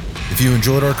Sights. If you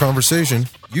enjoyed our conversation,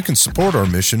 you can support our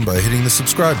mission by hitting the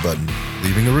subscribe button,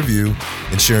 leaving a review,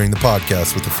 and sharing the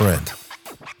podcast with a friend.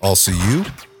 I'll see you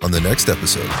on the next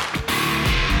episode.